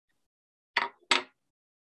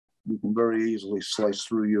 you can very easily slice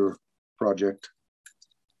through your project.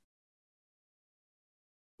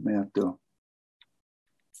 May have to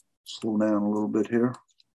slow down a little bit here.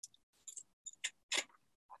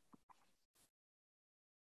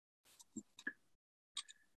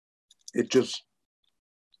 It's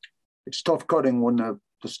tough cutting when the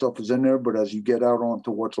stuff is in there, but as you get out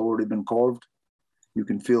onto what's already been carved, you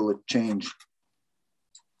can feel it change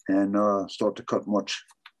and start to cut much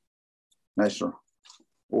nicer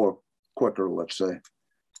or quicker, let's say.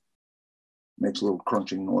 Makes little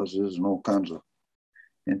crunching noises and all kinds of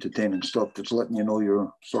entertaining stuff that's letting you know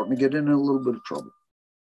you're starting to get in a little bit of trouble.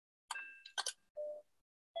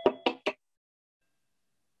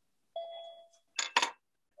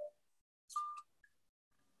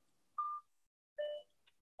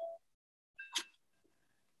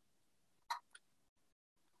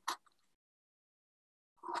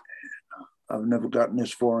 I've never gotten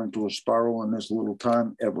this far into a spiral in this little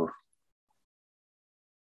time ever.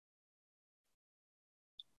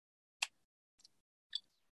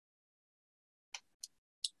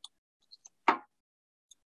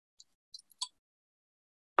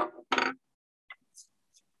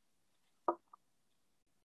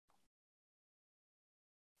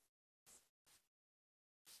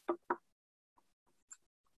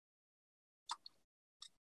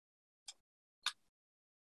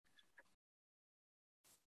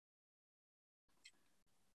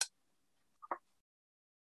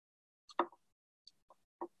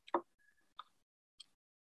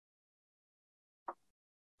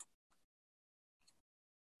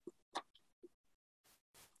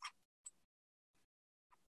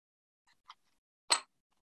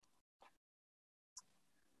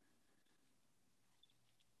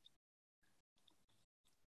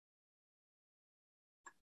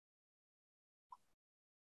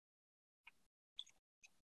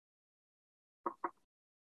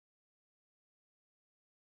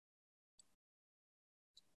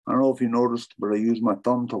 I don't know if you noticed, but I used my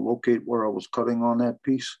thumb to locate where I was cutting on that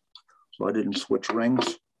piece. So I didn't switch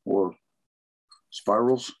rings or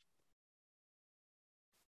spirals.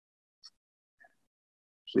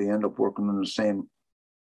 So you end up working in the same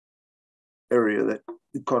area that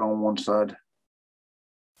you cut on one side.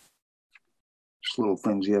 Just little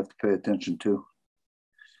things you have to pay attention to.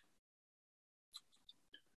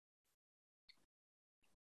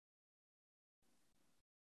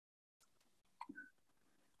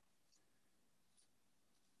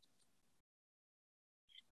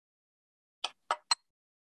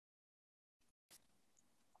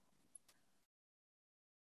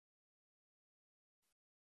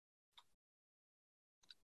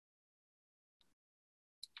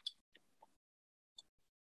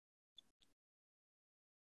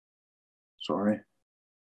 Sorry.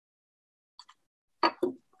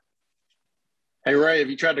 Hey, Ray, have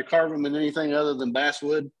you tried to carve them in anything other than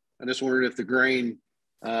basswood? I just wondered if the grain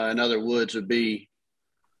in other woods would be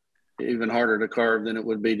even harder to carve than it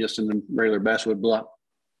would be just in the regular basswood block.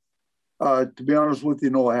 To be honest with you,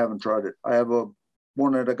 no, I haven't tried it. I have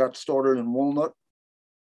one that I got started in walnut,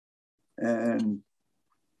 and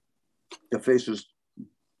the face is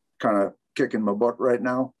kind of kicking my butt right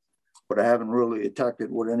now, but I haven't really attacked it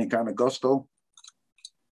with any kind of gusto.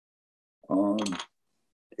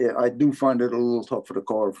 Yeah, I do find it a little tougher to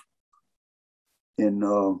carve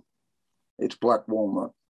in its black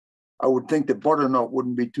walnut. I would think that butternut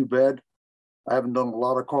wouldn't be too bad. I haven't done a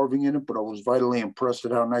lot of carving in it, but I was vitally impressed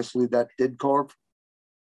at how nicely that did carve.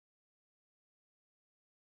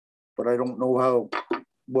 But I don't know how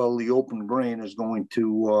well the open grain is going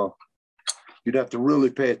to, you'd have to really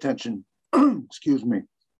pay attention, excuse me,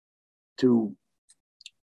 to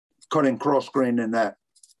cutting cross grain in that.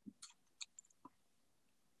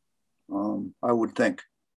 I would think.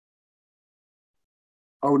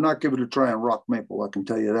 I would not give it a try on rock maple, I can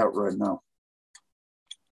tell you that right now.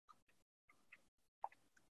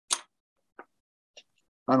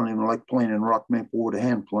 I don't even like planing rock maple with a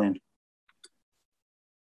hand plane.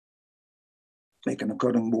 Making a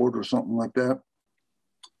cutting board or something like that.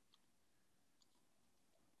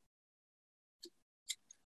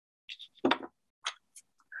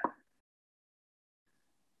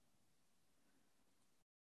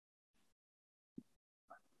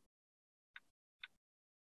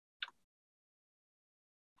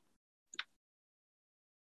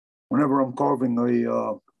 Whenever I'm carving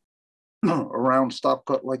a round stop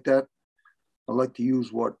cut like that, I like to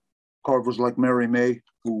use what carvers like Mary May,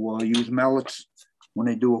 who use mallets. When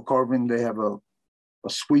they do a carving, they have a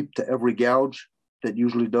sweep to every gouge that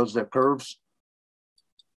usually does their curves.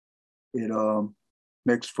 It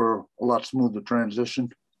makes for a lot smoother transition.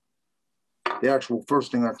 The actual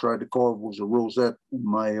first thing I tried to carve was a rosette in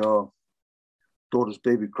my daughter's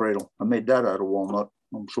baby cradle. I made that out of walnut.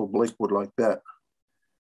 I'm sure Blake would like that.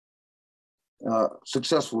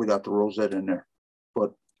 Successfully got the rosette in there,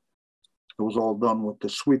 but it was all done with the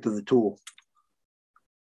sweep of the tool.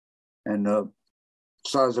 And the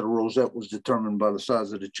size of the rosette was determined by the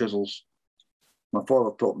size of the chisels. My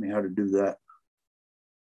father taught me how to do that.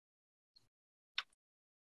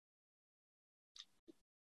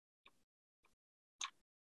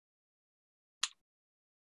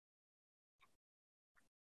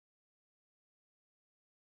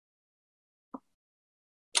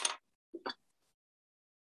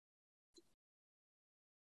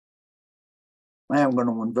 I am going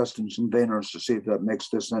to invest in some veiners to see if that makes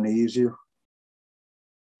this any easier,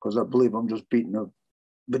 because I believe I'm just beating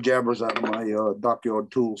the jabbers out of my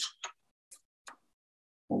dockyard tools.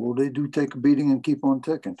 Although they do take a beating and keep on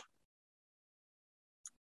ticking.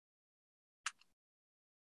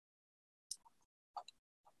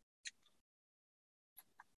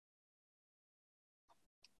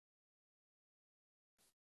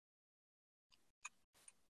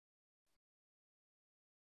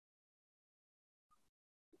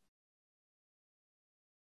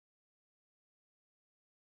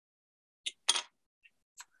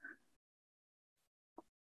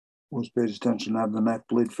 Always pays attention to have the knife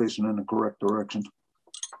blade facing in the correct direction.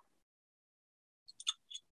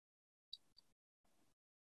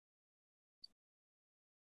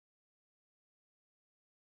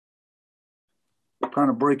 Kind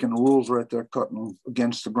of breaking the rules right there, cutting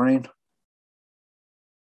against the grain,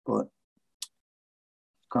 but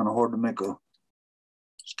kind of hard to make a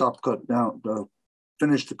stop cut down, to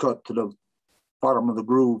finish the cut to the bottom of the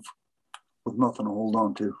groove with nothing to hold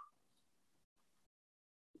on to.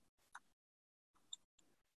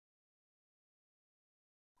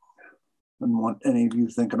 Didn't want any of you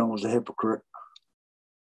thinking I was a hypocrite.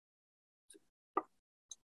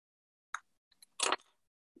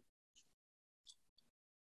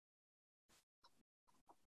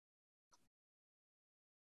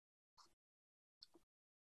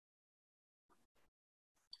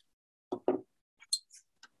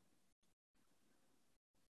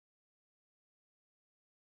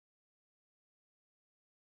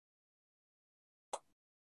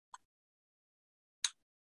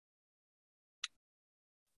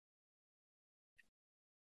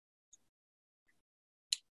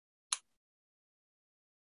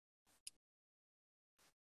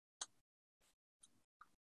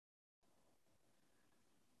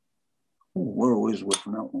 Ooh, we're always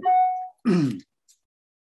whipping that one.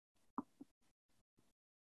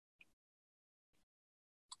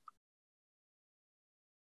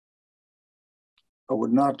 I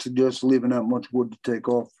would not suggest leaving that much wood to take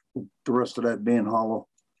off, the rest of that being hollow.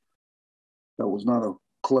 That was not a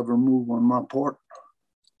clever move on my part.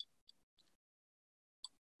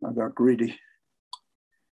 I got greedy.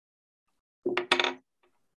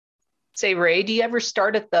 Say, Ray, do you ever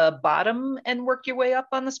start at the bottom and work your way up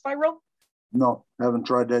on the spiral? No, haven't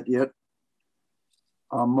tried that yet.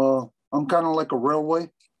 I'm kind of like a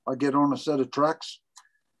railway. I get on a set of tracks,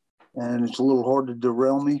 and it's a little hard to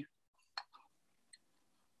derail me.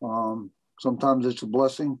 Sometimes it's a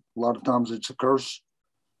blessing. A lot of times it's a curse.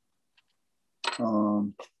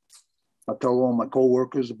 I tell all my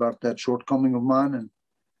coworkers about that shortcoming of mine and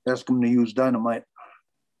ask them to use dynamite,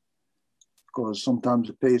 because sometimes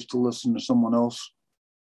it pays to listen to someone else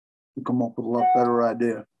and come up with a lot better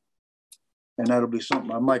idea. And that'll be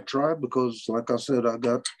something I might try, because like I said, I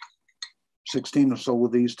got 16 or so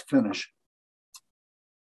of these to finish.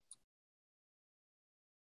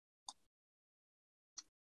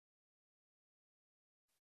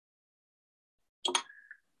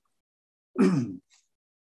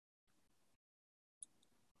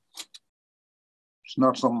 It's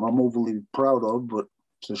not something I'm overly proud of, but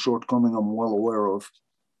it's a shortcoming I'm well aware of.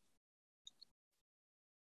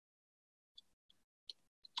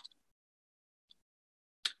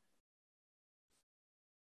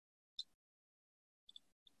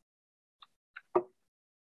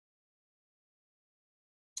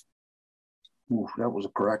 Ooh, that was a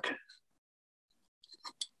crack.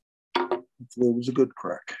 Hopefully it was a good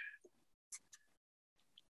crack.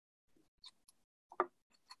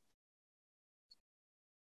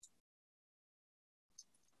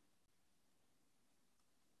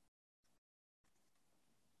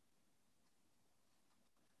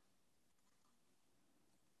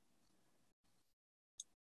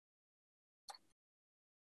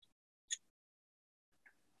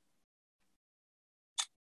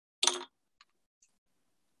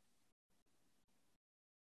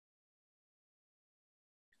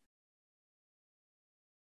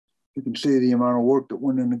 You can see the amount of work that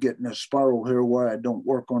went into getting this spiral here, why I don't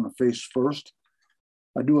work on the face first.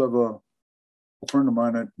 I do have a friend of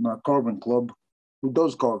mine at my carving club who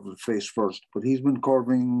does carve the face first, but he's been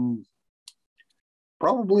carving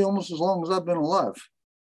probably almost as long as I've been alive.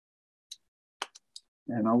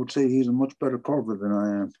 And I would say he's a much better carver than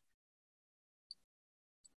I am.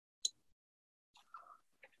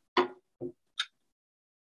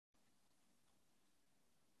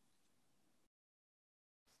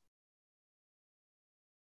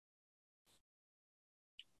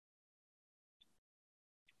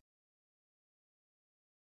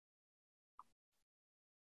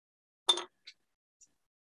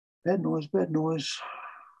 Bad noise, bad noise.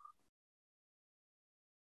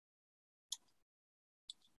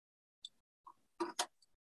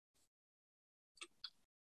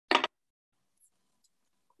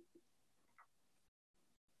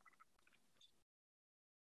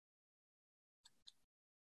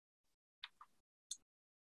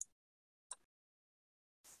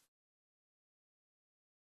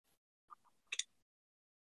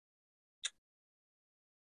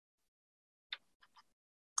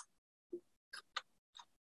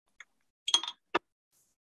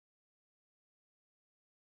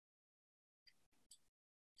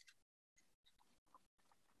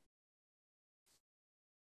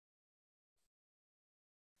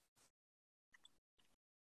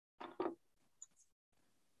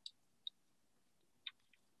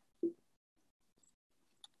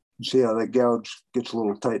 See how that gouge gets a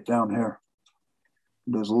little tight down here.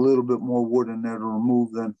 There's a little bit more wood in there to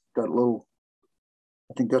remove than that little,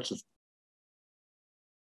 I think that's a, I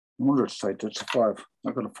wonder it's tight, that's a 5.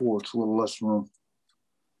 I got a 4, it's a little less room.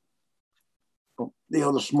 But the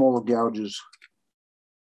other smaller gouges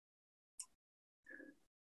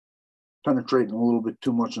penetrating a little bit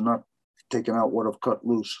too much and not taking out what I've cut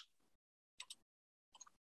loose.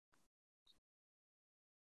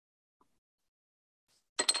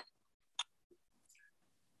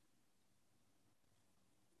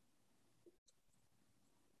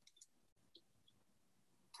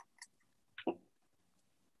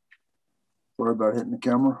 Sorry about hitting the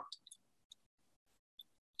camera.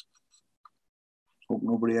 Hope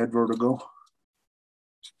nobody had vertigo.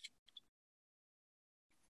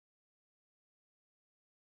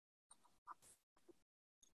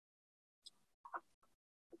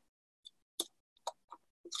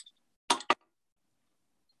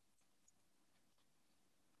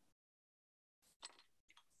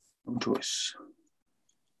 No choice.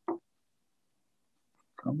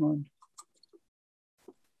 Come on.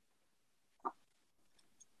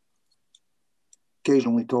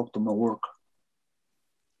 Occasionally talk to my work.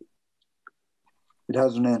 It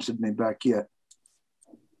hasn't answered me back yet.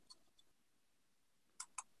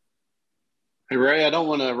 Hey, Ray, I don't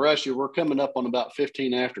want to rush you. We're coming up on about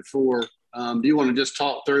 15 after 4. Do you want to just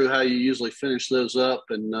talk through how you usually finish those up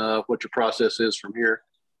and what your process is from here?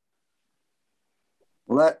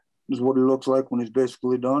 Well, that is what it looks like when he's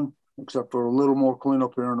basically done, except for a little more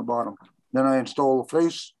cleanup here on the bottom. Then I install the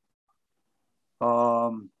face,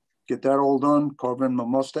 get that all done, carve in my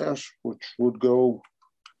mustache, which would go.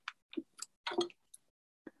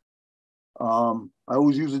 I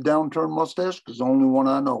always use a downturn mustache because it's the only one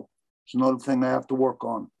I know. It's another thing I have to work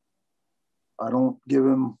on. I don't give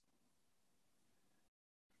him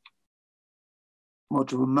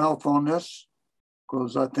much of a mouth on this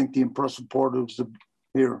because I think the impressive part is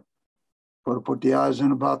here. Got to put the eyes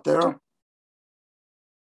in about there.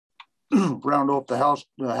 Round off the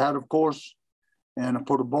hat, of course, and I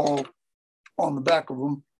put a ball on the back of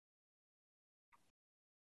them,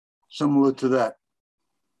 similar to that.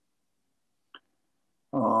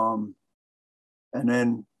 And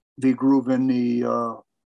then V-groove in the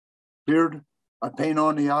beard. I paint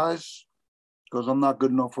on the eyes because I'm not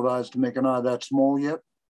good enough with eyes to make an eye that small yet.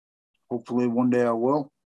 Hopefully one day I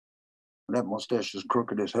will. That mustache is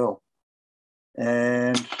crooked as hell.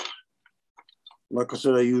 And like I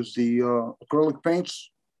said, I use the acrylic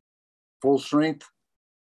paints, full strength,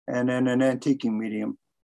 and then an antiquing medium.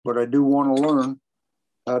 But I do want to learn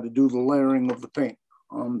how to do the layering of the paint.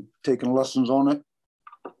 I'm taking lessons on it.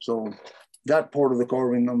 So that part of the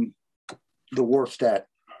carving I'm the worst at.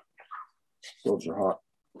 Those are hot.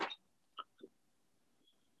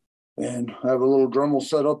 And I have a little Dremel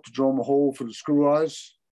set up to drill a hole for the screw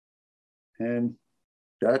eyes. And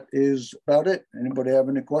that is about it. Anybody have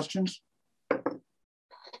any questions?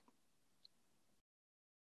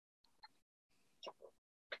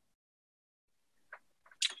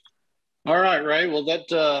 All right, Ray. Well,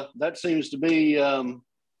 that seems to be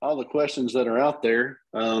all the questions that are out there.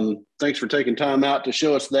 Thanks for taking time out to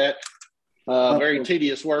show us that. Very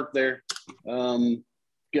tedious work there.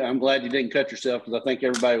 Yeah, I'm glad you didn't cut yourself because I think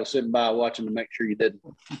everybody was sitting by watching to make sure you didn't.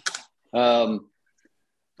 At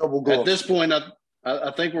this point,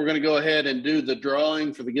 I think we're going to go ahead and do the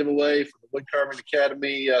drawing for the giveaway for the Woodcarving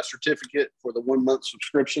Academy certificate for the 1-month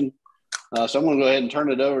subscription. So I'm going to go ahead and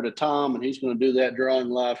turn it over to Thom, and he's going to do that drawing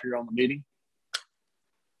live here on the meeting.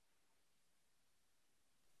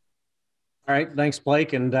 All right, thanks,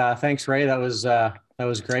 Blake, and thanks, Ray. That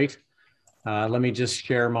was great. Let me just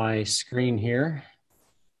share my screen here.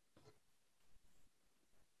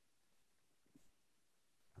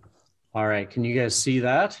 All right, can you guys see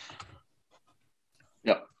that?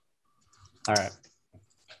 Yep. All right.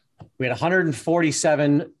 We had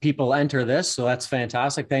 147 people enter this, so that's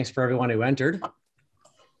fantastic. Thanks for everyone who entered.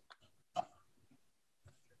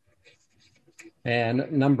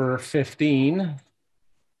 And number 15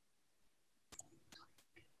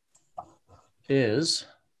 is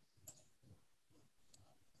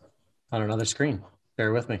on another screen.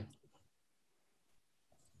 Bear with me.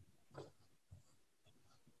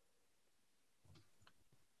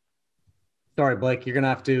 Sorry, Blake, you're gonna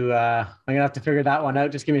have to, I'm gonna have to figure that one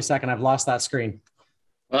out. Just give me a second. I've lost that screen.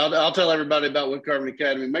 Well, I'll tell everybody about Woodcarving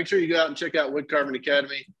Academy. Make sure you go out and check out Woodcarving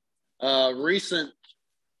Academy. Recent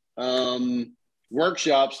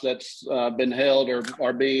workshops that's been held or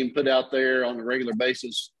are being put out there on a regular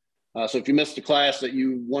basis. So if you missed a class that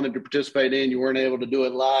you wanted to participate in, you weren't able to do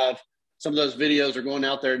it live, some of those videos are going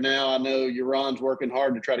out there now. I know Ron's working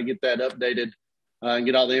hard to try to get that updated and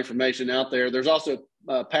get all the information out there. There's also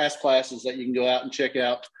past classes that you can go out and check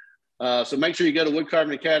out. So make sure you go to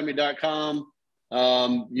woodcarvingacademy.com.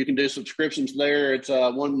 You can do subscriptions there. It's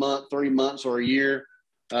 1 month, 3 months, or a year.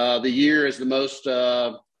 The year is the most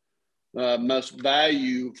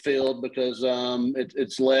value filled because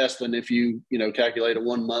it's less than if you calculate a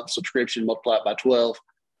 1 month subscription, multiply it by 12.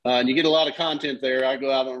 And you get a lot of content there. I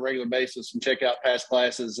go out on a regular basis and check out past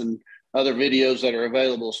classes and other videos that are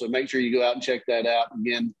available. So make sure you go out and check that out.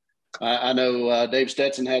 Again, I know Dave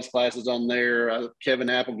Stetson has classes on there, Kevin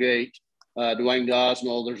Applegate, Dwayne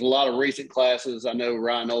Gosnell. There's a lot of recent classes. I know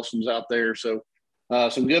Ryan Olson's out there. So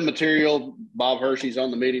some good material. Bob Hershey's on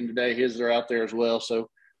the meeting today. His are out there as well. So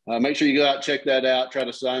make sure you go out and check that out. Try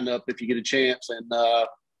to sign up if you get a chance and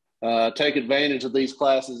take advantage of these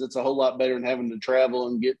classes. It's a whole lot better than having to travel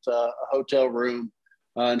and get a hotel room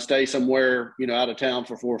and stay somewhere, out of town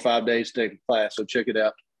for 4 or 5 days to take a class. So check it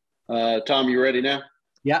out. Thom, you ready now?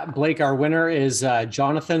 Yeah, Blake, our winner is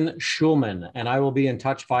Jonathan Schulman, and I will be in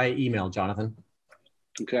touch via email, Jonathan.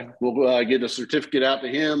 Okay, we'll get a certificate out to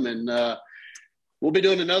him, and we'll be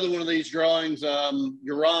doing another one of these drawings.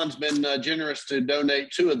 Ron's been generous to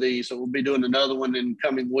donate 2 of these, so we'll be doing another one in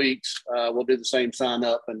coming weeks. We'll do the same sign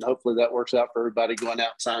up, and hopefully that works out for everybody going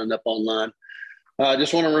out and signing up online. I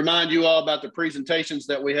just want to remind you all about the presentations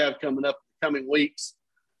that we have coming up in the coming weeks.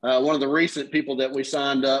 One of the recent people that we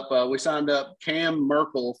signed up Cam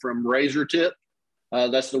Merkel from Razor Tip.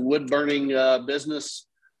 That's the wood burning business.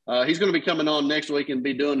 He's going to be coming on next week and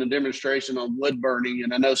be doing a demonstration on wood burning.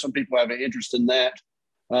 And I know some people have an interest in that.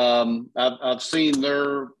 I've seen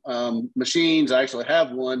their machines. I actually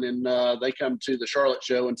have one, and they come to the Charlotte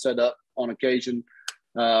show and set up on occasion,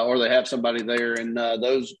 or they have somebody there. And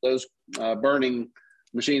those burning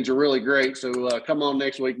machines are really great. So come on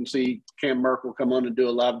next week and see Cam Merkel come on and do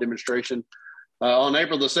a live demonstration. On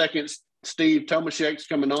April the 2nd, Steve Tomaszek's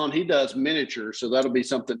coming on. He does miniatures, so that'll be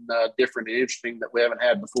something different and interesting that we haven't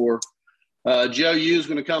had before. Joe Yu is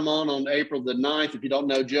going to come on April the 9th. If you don't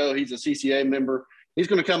know Joe, he's a CCA member. He's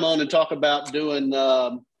going to come on and talk about doing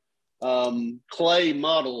clay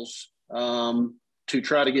models to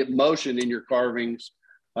try to get motion in your carvings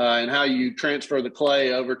and how you transfer the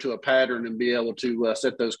clay over to a pattern and be able to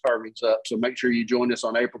set those carvings up. So make sure you join us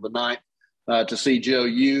on April the 9th to see Joe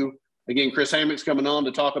Yu. Again, Chris Hammock's coming on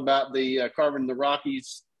to talk about the Carving the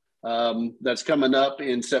Rockies that's coming up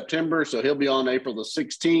in September. So he'll be on April the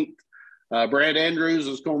 16th. Brad Andrews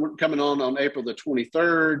is coming on April the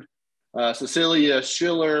 23rd. Cecilia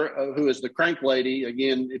Schiller, who is the Crank Lady.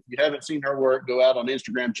 Again, if you haven't seen her work, go out on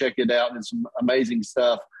Instagram, check it out. It's some amazing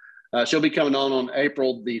stuff. She'll be coming on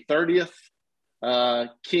April the 30th.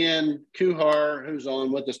 Ken Kuhar, who's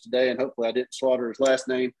on with us today, and hopefully I didn't slaughter his last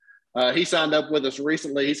name. He signed up with us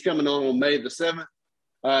recently. He's coming on May the 7th.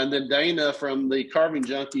 And then Dana from the Carving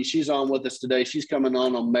Junkie, she's on with us today. She's coming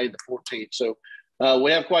on May the 14th. So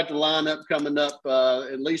we have quite the lineup coming up,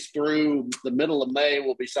 at least through the middle of May.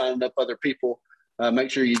 We'll be signing up other people. Make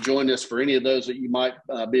sure you join us for any of those that you might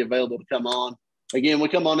be available to come on. Again, we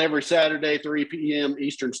come on every Saturday, 3 p.m.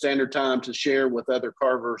 Eastern Standard Time to share with other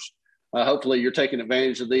carvers. Hopefully you're taking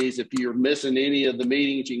advantage of these. If you're missing any of the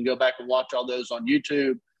meetings, you can go back and watch all those on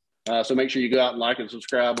YouTube. So make sure you go out and like and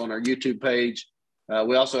subscribe on our YouTube page.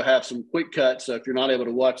 We also have some quick cuts. So if you're not able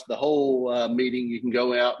to watch the whole meeting, you can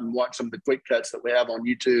go out and watch some of the quick cuts that we have on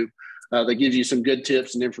YouTube. That gives you some good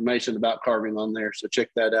tips and information about carving on there. So check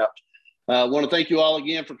that out. I want to thank you all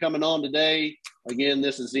again for coming on today. Again,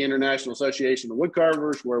 this is the International Association of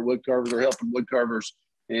Woodcarvers, where woodcarvers are helping woodcarvers.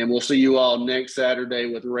 And we'll see you all next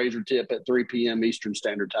Saturday with Razor Tip at 3 p.m. Eastern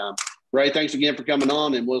Standard Time. Ray, thanks again for coming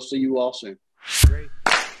on, and we'll see you all soon. Great.